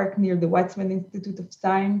scientific park near the Weizmann Institute of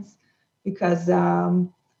Science, because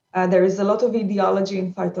there is a lot of ideology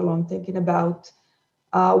in Phytolon thinking about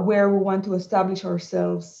where we want to establish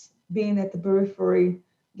ourselves, being at the periphery,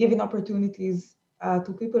 giving opportunities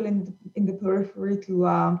to people in the periphery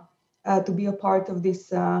to be a part of this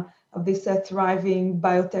thriving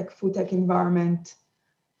biotech, food tech environment,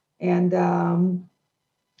 and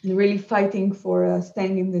really fighting for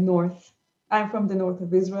staying in the north. I'm from the north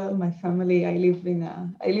of Israel. My family, I live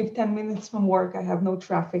 10 minutes from work. I have no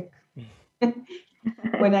traffic.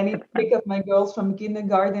 When I need to pick up my girls from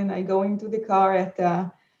kindergarten, I go into the car at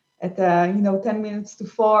 10 minutes to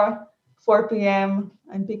 4 p.m.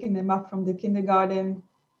 I'm picking them up from the kindergarten.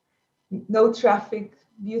 No traffic,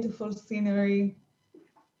 beautiful scenery,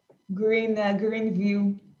 green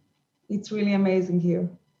view. It's really amazing here.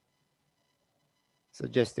 So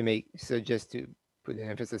just to put an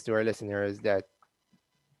emphasis to our listeners that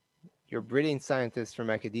you're brilliant scientists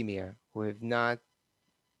from academia who have not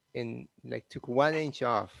took 1 inch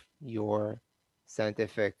off your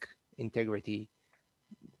scientific integrity.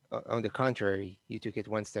 On the contrary, you took it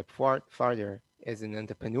one step farther as an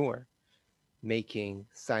entrepreneur, making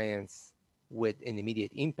science with an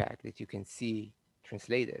immediate impact that you can see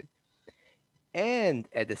translated, and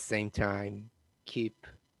at the same time keep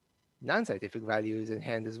non-scientific values in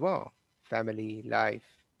hand as well, family, life,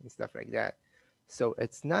 and stuff like that. So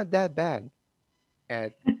it's not that bad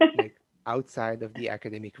at like outside of the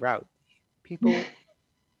academic route. People,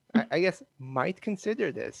 I guess, might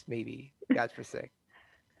consider this maybe, God forsake.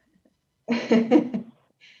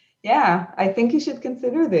 Yeah, I think you should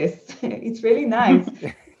consider this. It's really nice.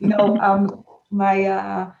 You know, my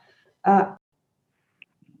uh,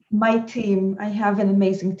 my team, I have an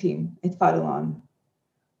amazing team at Fadalon.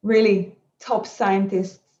 Really top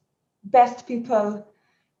scientists, best people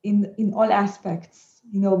in all aspects,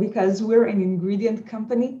 because we're an ingredient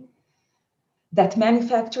company that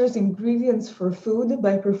manufactures ingredients for food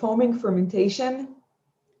by performing fermentation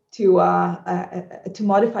to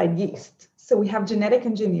modified yeast. So we have genetic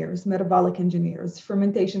engineers, metabolic engineers,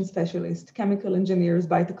 fermentation specialists, chemical engineers,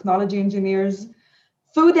 biotechnology engineers,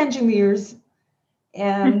 food engineers,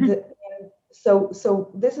 and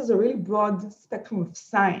so this is a really broad spectrum of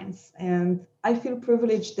science. And I feel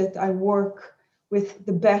privileged that I work with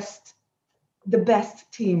the best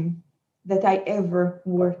team that I ever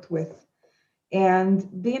worked with.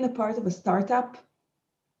 And being a part of a startup,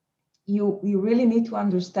 you really need to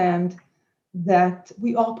understand that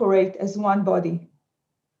we operate as one body.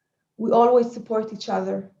 We always support each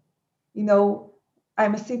other. I'm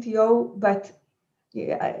a CTO, but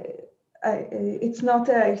yeah, it's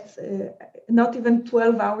not even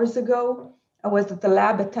 12 hours ago. I was at the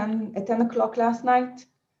lab at 10 o'clock last night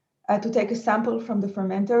to take a sample from the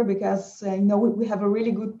fermenter, because we have a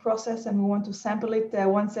really good process and we want to sample it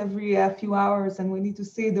once every few hours, and we need to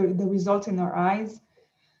see the results in our eyes.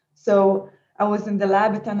 So I was in the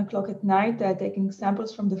lab at 10 o'clock at night taking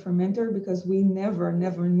samples from the fermenter, because we never,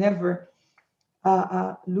 never, never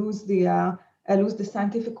lose the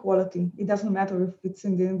scientific quality. It doesn't matter if it's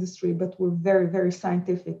in the industry, but we're very, very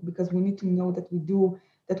scientific, because we need to know that we do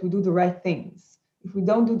the right things. If we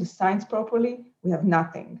don't do the science properly, we have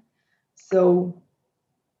nothing. So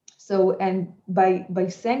and by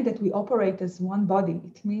saying that we operate as one body,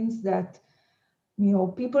 it means that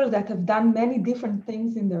people that have done many different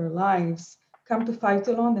things in their lives come to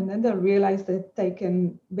Phytolon, and then they'll realize that they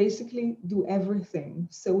can basically do everything.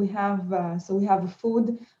 So we have a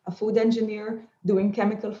food engineer doing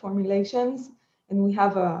chemical formulations, and we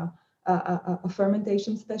have a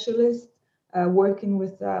fermentation specialist working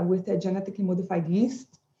with a genetically modified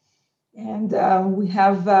yeast, and we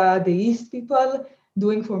have the yeast people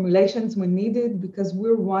doing formulations when needed, because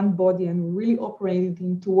we're one body and we're really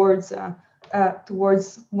operating towards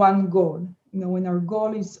one goal. And our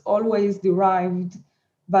goal is always derived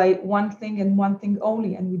by one thing and one thing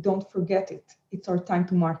only, and we don't forget it. It's our time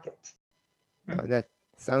to market. Oh, that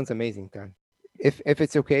sounds amazing, Tal. If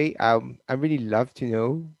it's okay, I really love to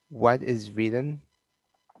know what is written.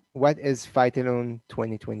 What is Phytalon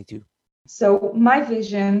 2022? So my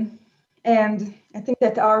vision, and I think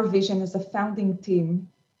that our vision as a founding team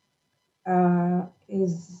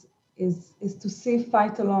is to see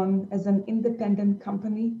Phytalon as an independent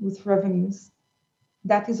company with revenues.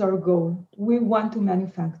 That is our goal. We want to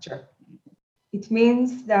manufacture. It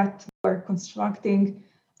means that we're constructing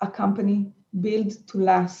a company built to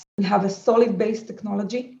last. We have a solid base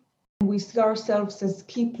technology, and we see ourselves as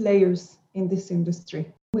key players in this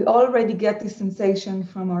industry. We already get the sensation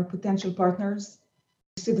from our potential partners.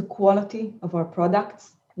 We see the quality of our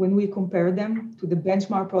products when we compare them to the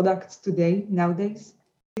benchmark products nowadays.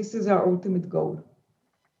 This is our ultimate goal.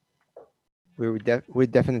 We're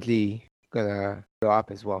definitely gonna go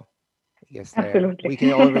up as well. I guess Absolutely. we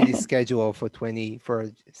can already schedule for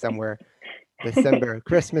somewhere December,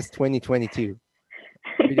 Christmas 2022.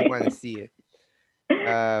 I really want to see it.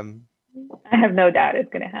 I have no doubt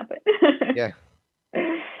it's going to happen. Yeah,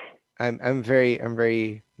 I'm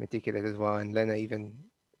very meticulous as well, and Lena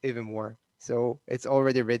even more. So it's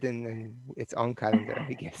already written and it's on calendar,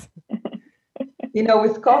 I guess.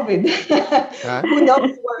 With COVID, Huh? who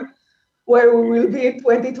knows where we will be in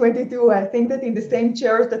 2022. I think that in the same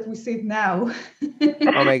chairs that we sit now.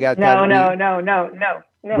 Oh my God, No, Tal, no, no, no, no.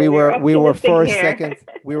 No, we we're were optimistic 4 seconds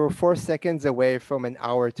here. we were 4 seconds away from an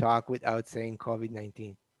hour talk without saying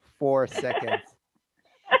COVID-19. 4 seconds.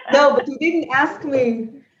 No, but you didn't ask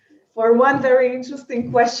me for one very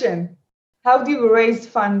interesting question. How do you raise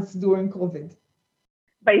funds during COVID?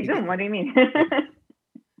 By Zoom, what do you mean?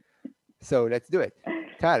 So let's do it.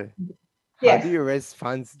 Tal, how do Yes. you raise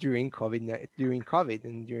funds during COVID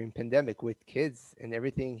and during pandemic with kids and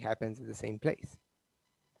everything happens at the same place?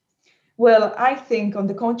 Well, I think, on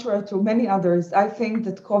the contrary to many others, I think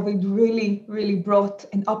that COVID really, really brought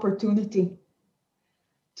an opportunity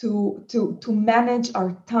to manage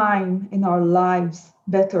our time in our lives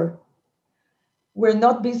better. We're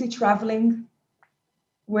not busy traveling.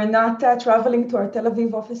 We're not traveling to our Tel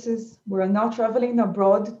Aviv offices. We're not traveling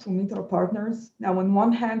abroad to meet our partners. Now, on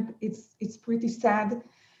one hand, it's pretty sad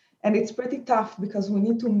and it's pretty tough because we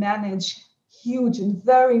need to manage huge and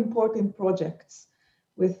very important projects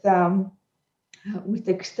with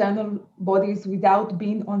external bodies without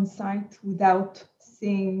being on site, without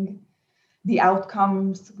seeing the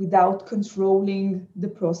outcomes, without controlling the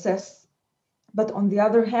process. But on the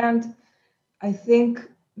other hand, I think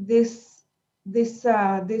this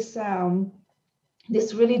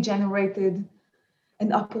really generated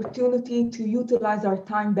an opportunity to utilize our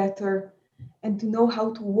time better and to know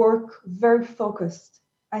how to work very focused.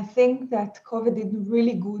 I think that COVID did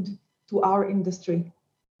really good to our industry,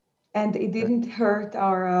 and it didn't hurt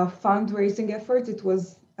our fundraising efforts. It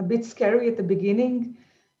was a bit scary at the beginning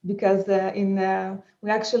because we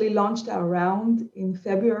actually launched our round in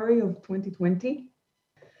February of 2020.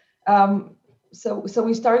 So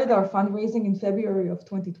we started our fundraising in February of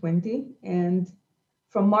 2020, and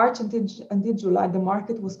from March until July, the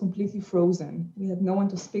market was completely frozen. We had no one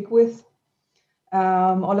to speak with.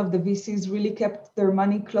 All of the VCs really kept their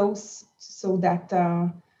money close so that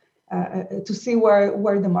to see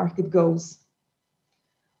where the market goes.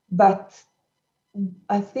 But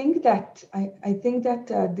I think that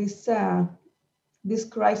this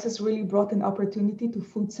crisis really brought an opportunity to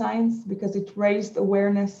food science because it raised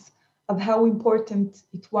awareness of how important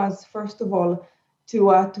it was, first of all,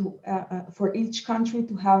 for each country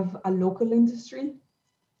to have a local industry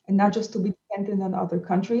and not just to be dependent on other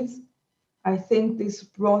countries. I think this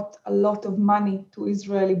brought a lot of money to the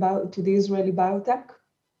Israeli biotech.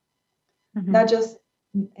 Mm-hmm. Not just,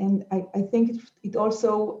 and I think it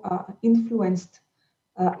also influenced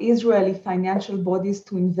Israeli financial bodies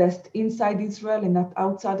to invest inside Israel and not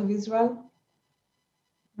outside of Israel.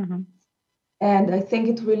 Mm-hmm. And I think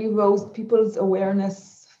it really rose people's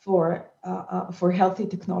awareness for healthy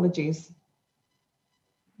technologies.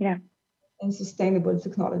 Yeah. And sustainable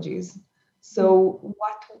technologies. So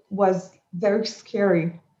what was very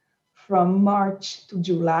scary from March to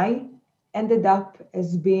July ended up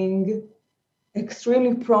as being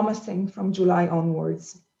extremely promising from July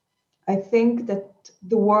onwards. I think that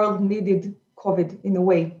the world needed COVID in a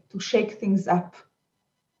way to shake things up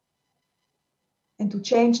and to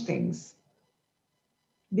change things.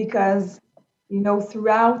 Because,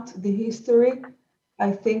 throughout the history,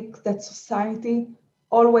 I think that society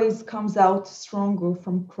always comes out stronger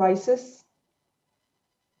from crisis.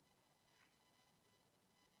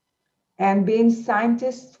 And being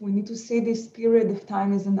scientists, we need to see this period of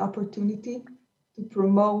time as an opportunity to to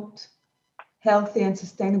promote healthy and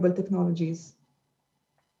sustainable technologies.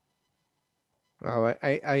 Wow,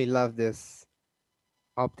 I love this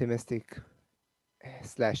optimistic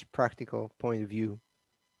slash practical point of view.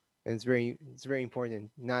 And it's very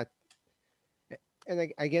important. Not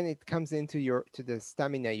and again, it comes into your to the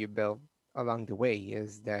stamina you build along the way.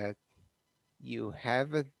 Is that you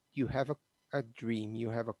have a dream, you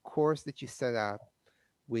have a course that you set up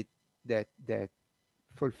with that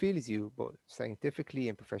fulfills you both scientifically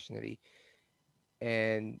and professionally,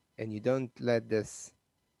 and you don't let this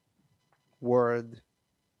world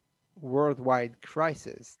worldwide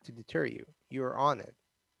crisis to deter you. You're on it,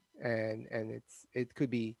 and it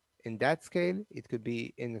could be in that scale, it could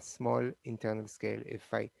be in a small internal scale.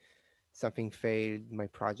 If I something failed, my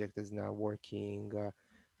project is not working,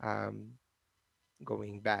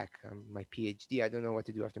 going back, my PhD, I don't know what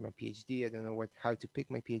to do after my PhD, I don't know what how to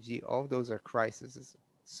pick my PhD. All those are crises,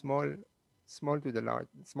 small to the large,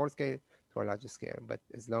 small scale to a larger scale. But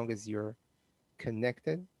as long as you're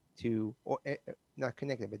connected to, or not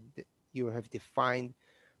connected, but you have defined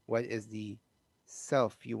what is the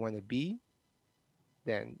self you want to be,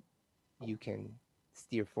 then you can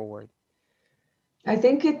steer forward. I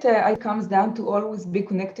think it comes down to always be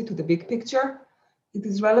connected to the big picture. It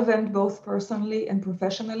is relevant both personally and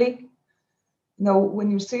professionally.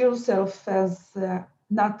 When you see yourself as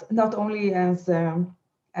not only as an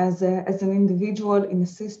individual in a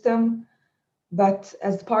system, but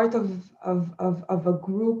as part of a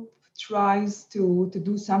group tries to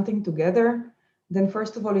do something together, then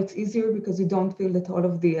first of all, it's easier because you don't feel that all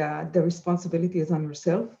of the responsibility is on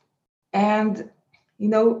yourself. And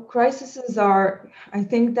crises are, I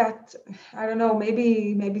think that, I don't know,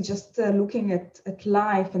 maybe just looking at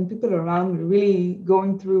life and people around me really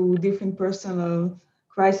going through different personal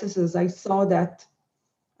crises. I saw that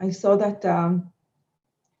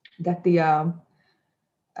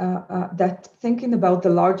thinking about the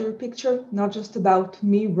larger picture, not just about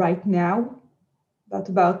me right now, but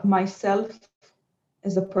about myself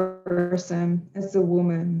as a person, as a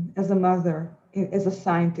woman, as a mother, as a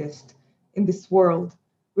scientist in this world,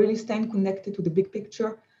 really staying connected to the big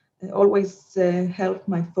picture always helped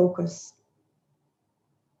my focus.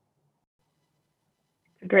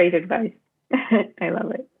 Great advice. I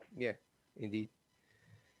love it. Yeah, indeed.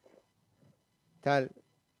 Tal,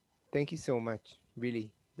 thank you so much.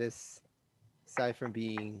 Really, this aside from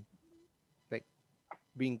like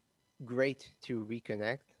being great to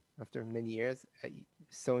reconnect after many years,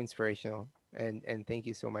 so inspirational. And thank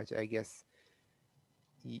you so much. I guess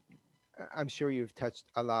y- I'm sure you've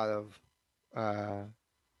touched a lot of uh,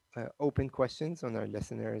 open questions on our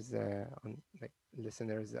listeners, on like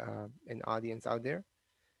listeners and audience out there.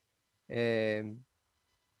 Um,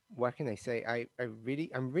 what can I say? I'm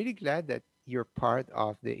really glad that you're part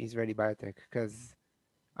of the Israeli biotech because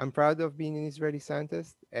I'm proud of being an Israeli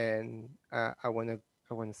scientist, and I wanna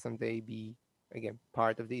someday be again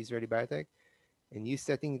part of the Israeli biotech, and you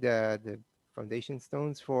setting the foundation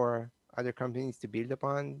stones for other companies to build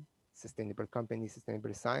upon, sustainable companies,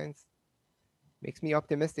 sustainable science, makes me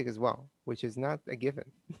optimistic as well, which is not a given.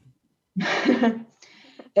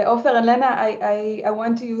 Ofer and Lena, I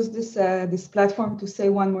want to use this platform to say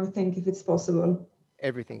one more thing, if it's possible.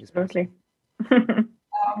 Everything is possible. Absolutely.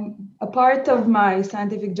 A part of my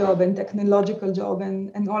scientific job and technological job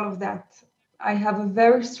and all of that, I have a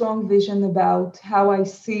very strong vision about how I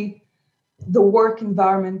see the work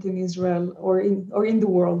environment in Israel or in the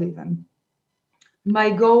world even.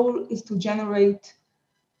 My goal is to generate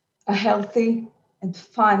a healthy and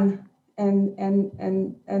fun and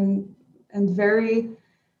very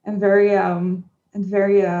and very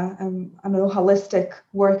I don't know, holistic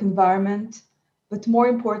work environment. But more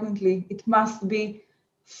importantly, it must be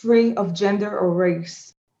free of gender or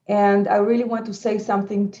race. And I really want to say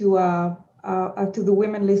something to the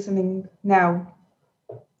women listening now,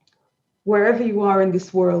 wherever you are in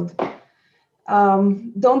this world.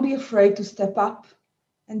 Don't be afraid to step up,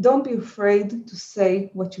 and don't be afraid to say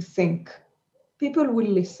what you think. People will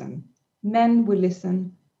listen. Men will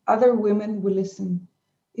listen. Other women will listen.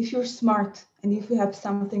 If you're smart and if you have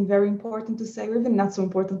something very important to say, or even not so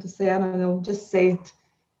important to say, I don't know, just say it.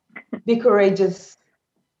 Be courageous.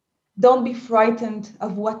 Don't be frightened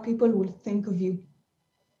of what people will think of you.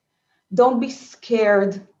 Don't be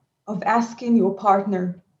scared of asking your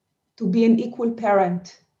partner to be an equal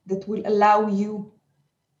parent that will allow you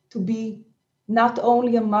to be not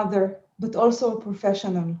only a mother, but also a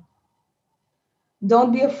professional.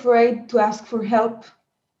 Don't be afraid to ask for help.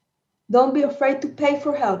 Don't be afraid to pay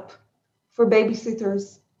for help, for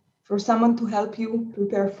babysitters, for someone to help you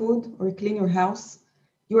prepare food or clean your house.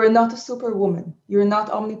 You are not a superwoman. You're not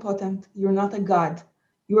omnipotent. You're not a god.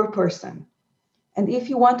 You're a person. And if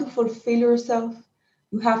you want to fulfill yourself,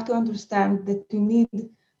 you have to understand that you need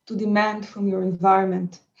to demand from your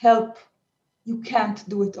environment help. You can't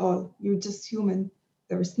do it all. You're just human.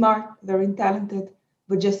 Very smart, very talented,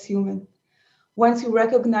 but just human. Once you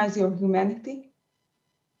recognize your humanity,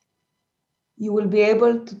 you will be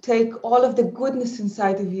able to take all of the goodness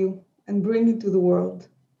inside of you and bring it to the world.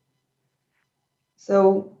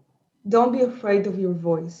 So don't be afraid of your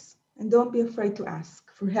voice and don't be afraid to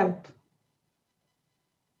ask for help.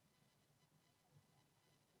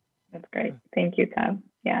 That's great. Thank you, Tal.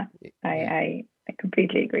 Yeah, Yeah. I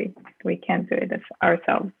completely agree. We can't do it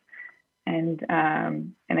ourselves. And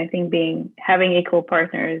I think having equal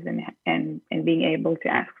partners and being able to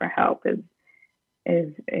ask for help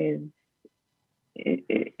is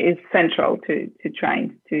central to trying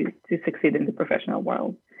to succeed in the professional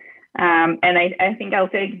world. And I think I'll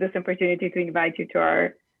take this opportunity to invite you to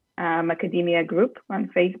our academia group on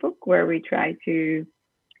Facebook, where we try to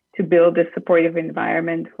build a supportive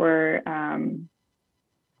environment for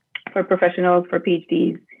professionals, for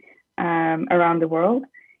PhDs around the world,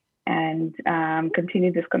 and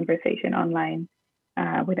continue this conversation online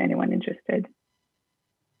with anyone interested.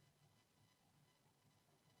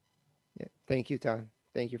 Yeah. Thank you, Tal.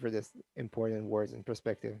 Thank you for this important words and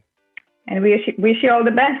perspective. And we wish you all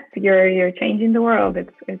the best. You're changing the world.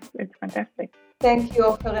 It's fantastic. Thank you,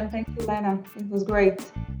 Ofer, and thank you, Lena. It was great.